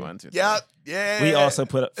 three, 3. 1, 2, 3. Yep. Yeah. We also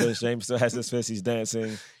put up fists. James still has his fist. He's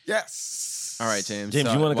dancing. Yes. All right, James. James,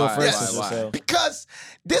 so you want to go why, first? Why? So- Because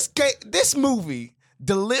this movie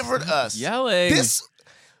delivered us. Yelling. This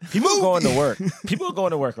People are movie going to work. People are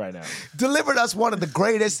going to work right now. delivered us one of the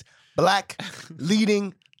greatest black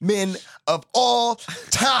leading men of all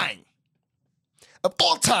time. Of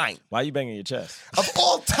all time. Why are you banging your chest? Of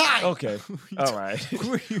all time. Okay. All right.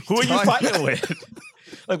 Who are you fighting with?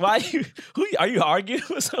 Like, why are you arguing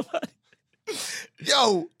with somebody?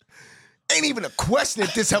 Yo, ain't even a question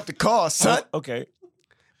if this helped the cause, son. Okay.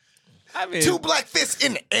 I mean, 2 black fists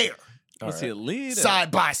in the air. was he a lead?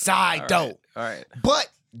 Side by side, though. All right. But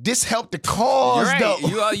this helped the cause, You're though.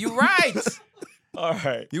 right. You right. All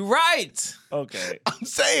right. You right. Okay. I'm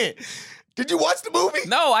saying. Did you watch the movie?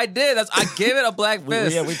 No, I did. I gave it a black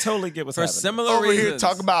fist. Yeah, we totally get what's for happening. similar Over reasons. here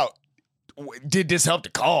talking about, did this help the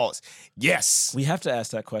cause? Yes. We have to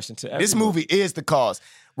ask that question to everyone. This movie is the cause.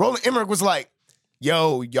 Roland Emmerich was like,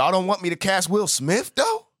 yo, y'all don't want me to cast Will Smith,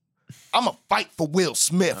 though? I'm going to fight for Will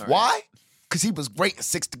Smith. All right. Why? Because he was great in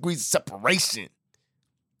 6 Degrees of Separation.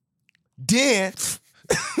 Then,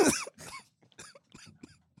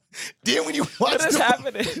 then when you watch What is the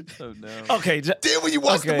happening? Oh, no. Okay. then when you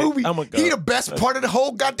watch the Okay, movie, I'ma go. he the best part of the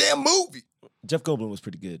whole goddamn movie. Jeff Goldblum was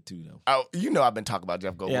pretty good too, though. Oh, you know I've been talking about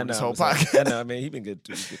Jeff Goldblum Yeah, I this know. whole I'm saying- podcast. I know. I mean, he been good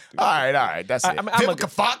too. All right. That's it. I'm a- Vivica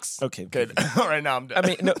Fox. Okay. Good. All right, now I'm done. I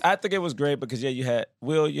mean, no, I think it was great because you had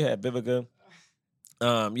Will, you had Vivica,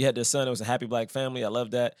 you had their son. It was a happy black family. I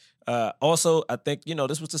love that. Also, I think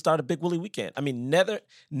this was the start of Big Willie Weekend. I mean,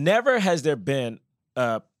 never has there been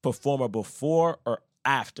a performer before or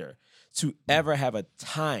after to ever have a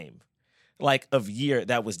time like of year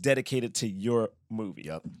that was dedicated to your movie.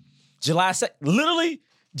 Yep. Literally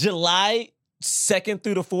July 2nd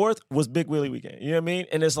through the 4th was Big Willie Weekend. You know what I mean?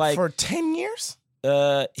 And it's like For 10 years?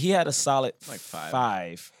 he had a solid Like 5.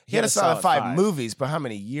 5. He had a solid 5 movies, but how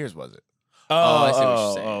many years was it? Oh, I see what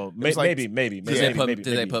you're saying. Oh, was like- maybe. Did they put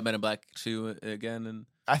maybe. Men in Black 2 again? And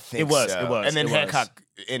I think It was, so. it was, And then it was. Hancock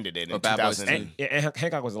ended it Or in Bad Boys 2000. And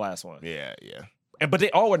Hancock was the last one. Yeah. But they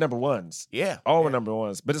all were number ones. Yeah. All were number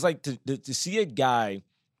ones. But it's like to see a guy,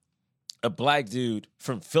 a black dude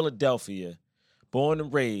from Philadelphia, born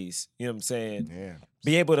and raised, you know what I'm saying? Yeah.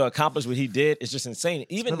 Be able to accomplish what he did is just insane.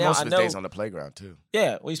 Even Spent now, most I of his know. days on the playground, too.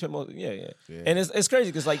 Yeah, we spent most. Yeah. And it's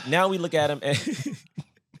crazy because like now we look at him and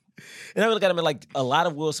now we look at him and like a lot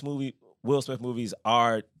of Will Smith movies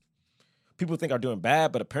are people think are doing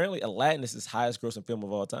bad, but apparently Aladdin is his highest grossing film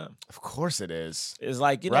of all time. Of course it is. It's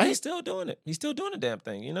like Right? he's still doing it. He's still doing the damn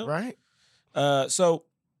thing. Right? So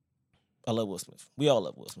I love Will Smith. We all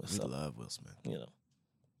love Will Smith. We So, love Will Smith.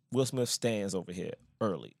 Will Smith stands over here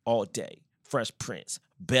early all day. Fresh Prince,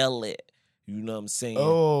 Bel Air. You know what I'm saying?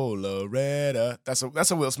 Oh, Loretta. That's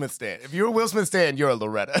a Will Smith stand. If you're a Will Smith stand, you're a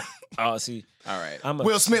Loretta. Oh, see, all right. I'm a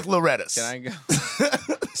Will Smith Lorettas. Can I go?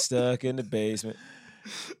 stuck in the basement.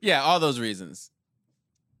 Yeah, all those reasons.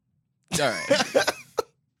 All right.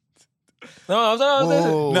 No,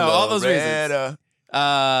 Oh, No, all those Loretta.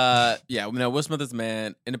 reasons. Will Smith is the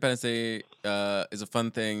man. Independence Day is a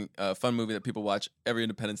fun thing, fun movie that people watch every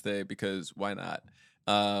Independence Day because why not?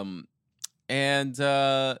 Yeah,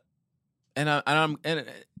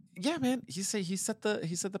 man, he set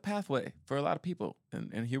the pathway for a lot of people,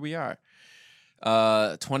 and here we are,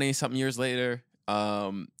 20-something years later,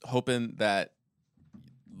 hoping that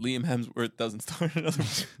Liam Hemsworth doesn't start another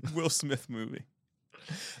Will Smith movie.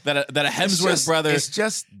 That a Hemsworth brother It's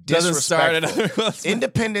just doesn't start another disrespectful. Will Smith.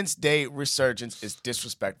 Independence Day resurgence is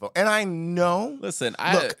disrespectful. And I know. Listen,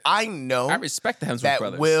 I know. I respect the Hemsworth that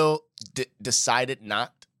brothers. Will decided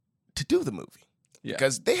not to do the movie Yeah.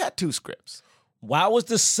 because they had 2 scripts. Why was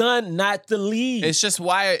the son not the lead? It's just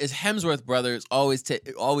why is Hemsworth brothers always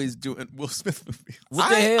doing Will Smith movies? What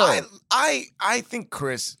the hell? I think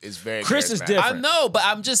Chris is very Chris is charismatic. different. I know, but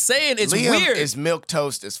I'm just saying it's Liam weird. is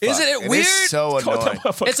milquetoast as fuck. Isn't it And weird? It's so annoying.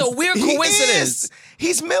 It's a weird He coincidence. is.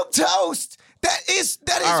 He's milquetoast. That is.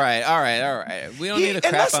 All right. We don't need to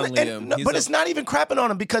crap on Liam. But it's not even crapping on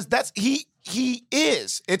him because that's he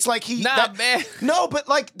is. It's like he. Man. No, but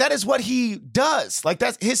like that is what he does. Like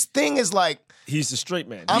that's his thing. Is like he's the straight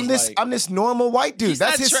man. I'm this normal white dude.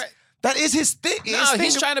 That's his. That is his thing. No,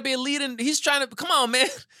 he's trying to be a lead, and he's trying to. Come on, man.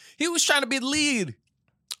 He was trying to be the lead.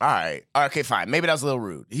 All right. Okay, fine. Maybe that was a little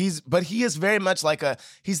rude. But he is very much like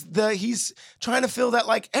he's trying to fill that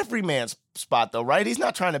like everyman's spot though, right? He's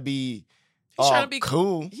not trying to be. He's trying to be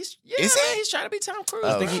cool. He's trying to be Tom Cruise.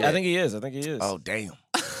 I think he is. Oh damn.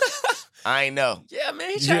 I ain't know. Yeah,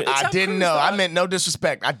 man. He's trying to be I Tom didn't Cruise, know. dog. I meant no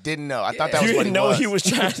disrespect. I didn't know. I thought that was You what didn't he know was. he was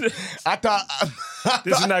trying to. I thought.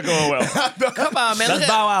 This is not going well. Come on, man. Let's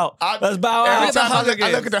bow out. Let's bow Every out. time I look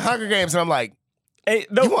at the Hunger Games and I'm like, hey,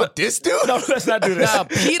 no, you want this dude? No, let's not do this. Nah,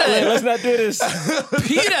 Peter. Let's not do this.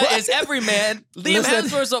 Peter is everyman. Liam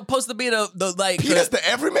Hemsworth's supposed to be the like. Peter's the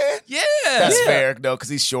everyman? Yeah. That's fair though, because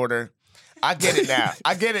he's shorter. I get it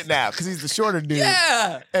now. Because he's the shorter dude.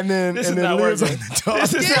 Yeah. And then This is Liam's not working. on the top.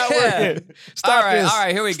 This is not working. Stop this. All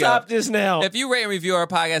right, here we go. Stop this now. If you rate and review our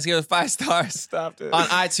podcast, give us 5 stars. Stop this. On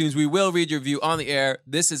iTunes, we will read your review on the air.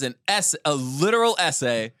 This is a literal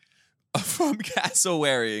essay from Castle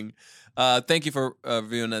Waring. Thank you for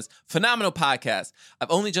reviewing us. Phenomenal podcast.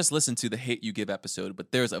 I've only just listened to the Hate You Give episode,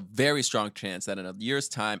 but there's a very strong chance that in a year's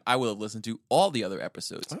time, I will have listened to all the other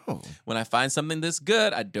episodes. Oh. When I find something this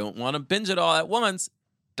good, I don't want to binge it all at once.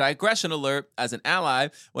 Digression alert. As an ally,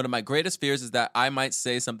 one of my greatest fears is that I might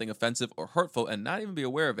say something offensive or hurtful and not even be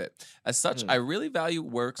aware of it. As such, I really value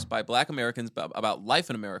works by Black Americans about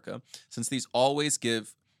life in America, since these always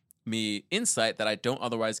give me insight that I don't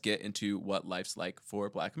otherwise get into what life's like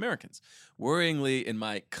for Black Americans. Worryingly, in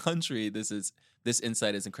my country, this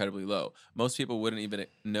insight is incredibly low. Most people wouldn't even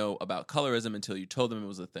know about colorism until you told them it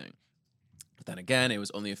was a thing. But then again, it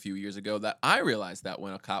was only a few years ago that I realized that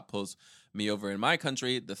when a cop pulls me over in my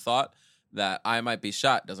country, the thought that I might be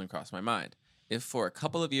shot doesn't cross my mind. If for a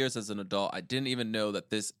couple of years as an adult, I didn't even know that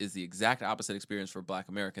this is the exact opposite experience for Black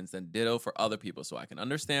Americans, then ditto for other people, so I can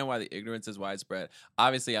understand why the ignorance is widespread.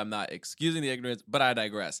 Obviously, I'm not excusing the ignorance, but I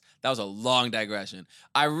digress. That was a long digression.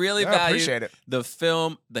 I really value the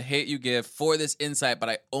film, The Hate You Give, for this insight, but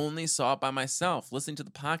I only saw it by myself. Listening to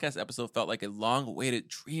the podcast episode felt like a long-awaited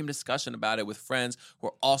dream discussion about it with friends who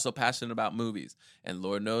are also passionate about movies. And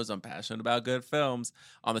Lord knows I'm passionate about good films.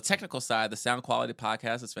 On the technical side, the sound quality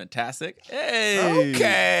podcast is fantastic. Hey!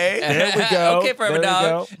 Okay. There we go. Okay, Forever There we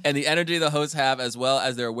Dog. go. And the energy the hosts have, as well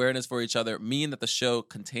as their awareness for each other, mean that the show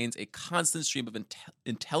contains a constant stream of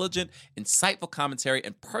intelligent, insightful commentary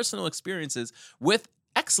and personal experiences with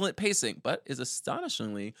excellent pacing, but is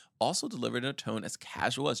astonishingly also delivered in a tone as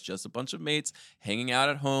casual as just a bunch of mates hanging out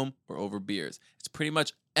at home or over beers. It's pretty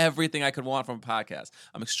much everything I could want from a podcast.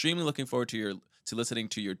 I'm extremely looking forward to listening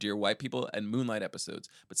to your Dear White People and Moonlight episodes.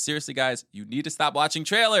 But seriously, guys, you need to stop watching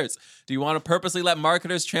trailers. Do you want to purposely let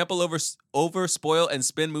marketers trample over, spoil, and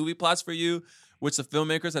spin movie plots for you, which the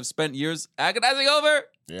filmmakers have spent years agonizing over?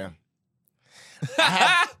 Yeah.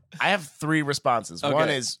 I have 3 responses.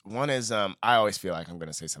 Okay. One is I always feel like I'm going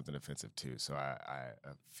to say something offensive too, so I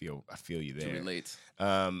feel you there. To relate.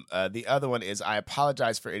 The other one is I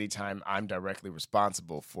apologize for any time I'm directly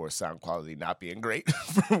responsible for sound quality not being great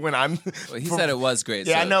when I'm. Well, he said it was great.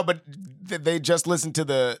 Yeah, so. I know, but they just listened to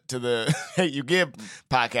the Hate You Give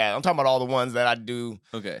podcast. I'm talking about all the ones that I do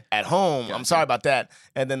at home. Gotcha. I'm sorry about that.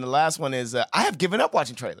 And then the last one is I have given up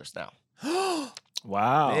watching trailers now.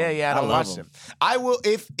 Wow. Yeah, I don't love watch them. I will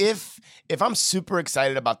if I'm super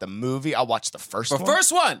excited about the movie, I'll watch the first one. The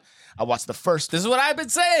first one. I'll watch the first. This is what I've been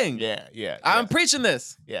saying. Yeah. I'm preaching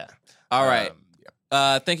this. Yeah. All right.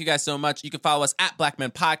 Thank you guys so much. You can follow us at Black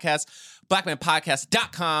Men Podcast.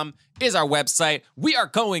 BlackmanPodcast.com is our website. We are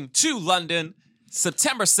going to London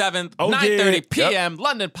September 7th, 9:30 p.m.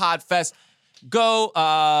 London Podfest. Go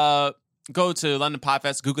to London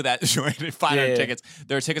Podfest. Google that. 500 tickets.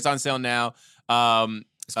 There are tickets on sale now.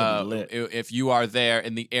 It's gonna be lit. If you are there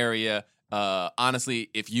in the area, honestly,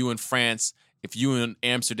 if you in France, if you in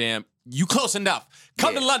Amsterdam, you close enough.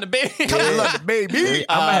 Come to London, baby. Come to London, baby.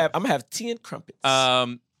 I'm gonna have tea and crumpets.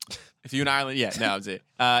 If you're in Ireland, no, that's it.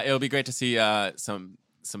 It'll be great to see some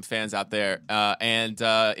fans out there. And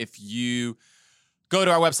if you go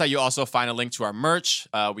to our website, you also find a link to our merch.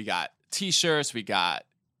 We got T-shirts, we got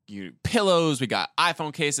pillows, we got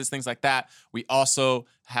iPhone cases, things like that. We also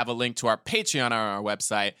have a link to our Patreon on our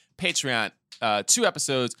website, Patreon. 2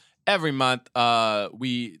 episodes every month.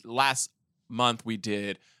 Last month we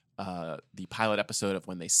did the pilot episode of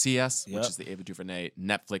When They See Us, which is the Ava DuVernay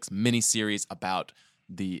Netflix miniseries about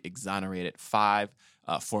the Exonerated Five,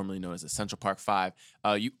 formerly known as the Central Park Five.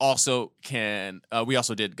 We also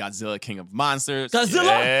did Godzilla King of Monsters.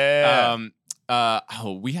 Godzilla! Yeah.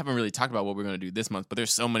 We haven't really talked about what we're going to do this month, but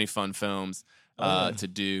there's so many fun films to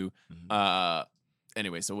do.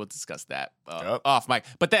 Anyway, so we'll discuss that off mic.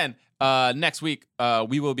 But then next week,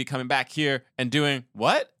 we will be coming back here and doing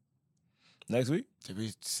what? Next week? Did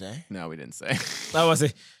we say? No, we didn't say. I was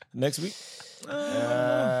say next week.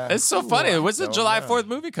 It's so funny. What's the July 4th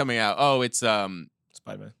movie coming out? Oh, it's Spider-Man.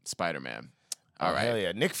 Spider-Man. All right. Hell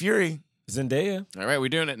yeah. Nick Fury. Zendaya. All right, we're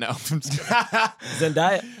doing it now.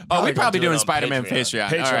 Zendaya. Oh, we probably doing Spider-Man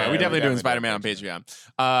Patreon. All right, we definitely doing Spider-Man on Patreon.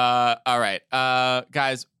 All right,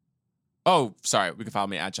 guys. Oh, sorry. We can follow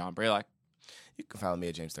me at John Braylock. You can follow me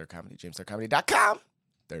at James Third Comedy, jamesthirdcomedy.com.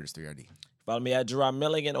 Third is 3RD. Follow me at Gerard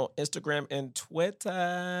Milligan on Instagram and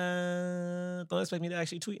Twitter. Don't expect me to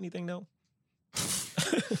actually tweet anything, though.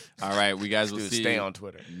 All right, we guys will stay on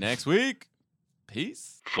Twitter next week.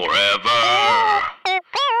 Peace. Forever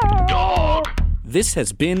Dog. This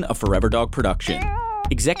has been a Forever Dog production.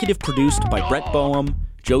 Executive produced by Brett Boehm,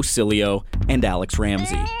 Joe Cilio, and Alex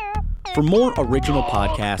Ramsey. For more original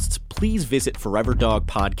podcasts, please visit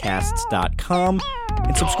foreverdogpodcasts.com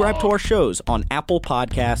and subscribe to our shows on Apple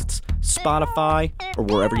Podcasts, Spotify, or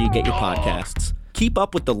wherever you get your podcasts. Keep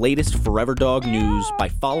up with the latest Forever Dog news by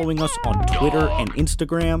following us on Twitter and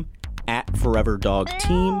Instagram at Forever Dog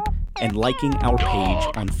Team and liking our page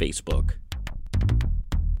on Facebook.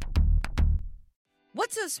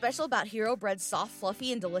 What's so special about Hero Bread's soft,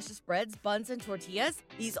 fluffy, and delicious breads, buns, and tortillas?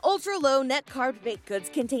 These ultra-low net-carb baked goods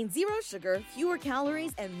contain 0 sugar, fewer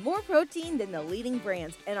calories, and more protein than the leading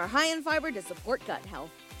brands, and are high in fiber to support gut health.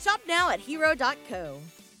 Shop now at Hero.co.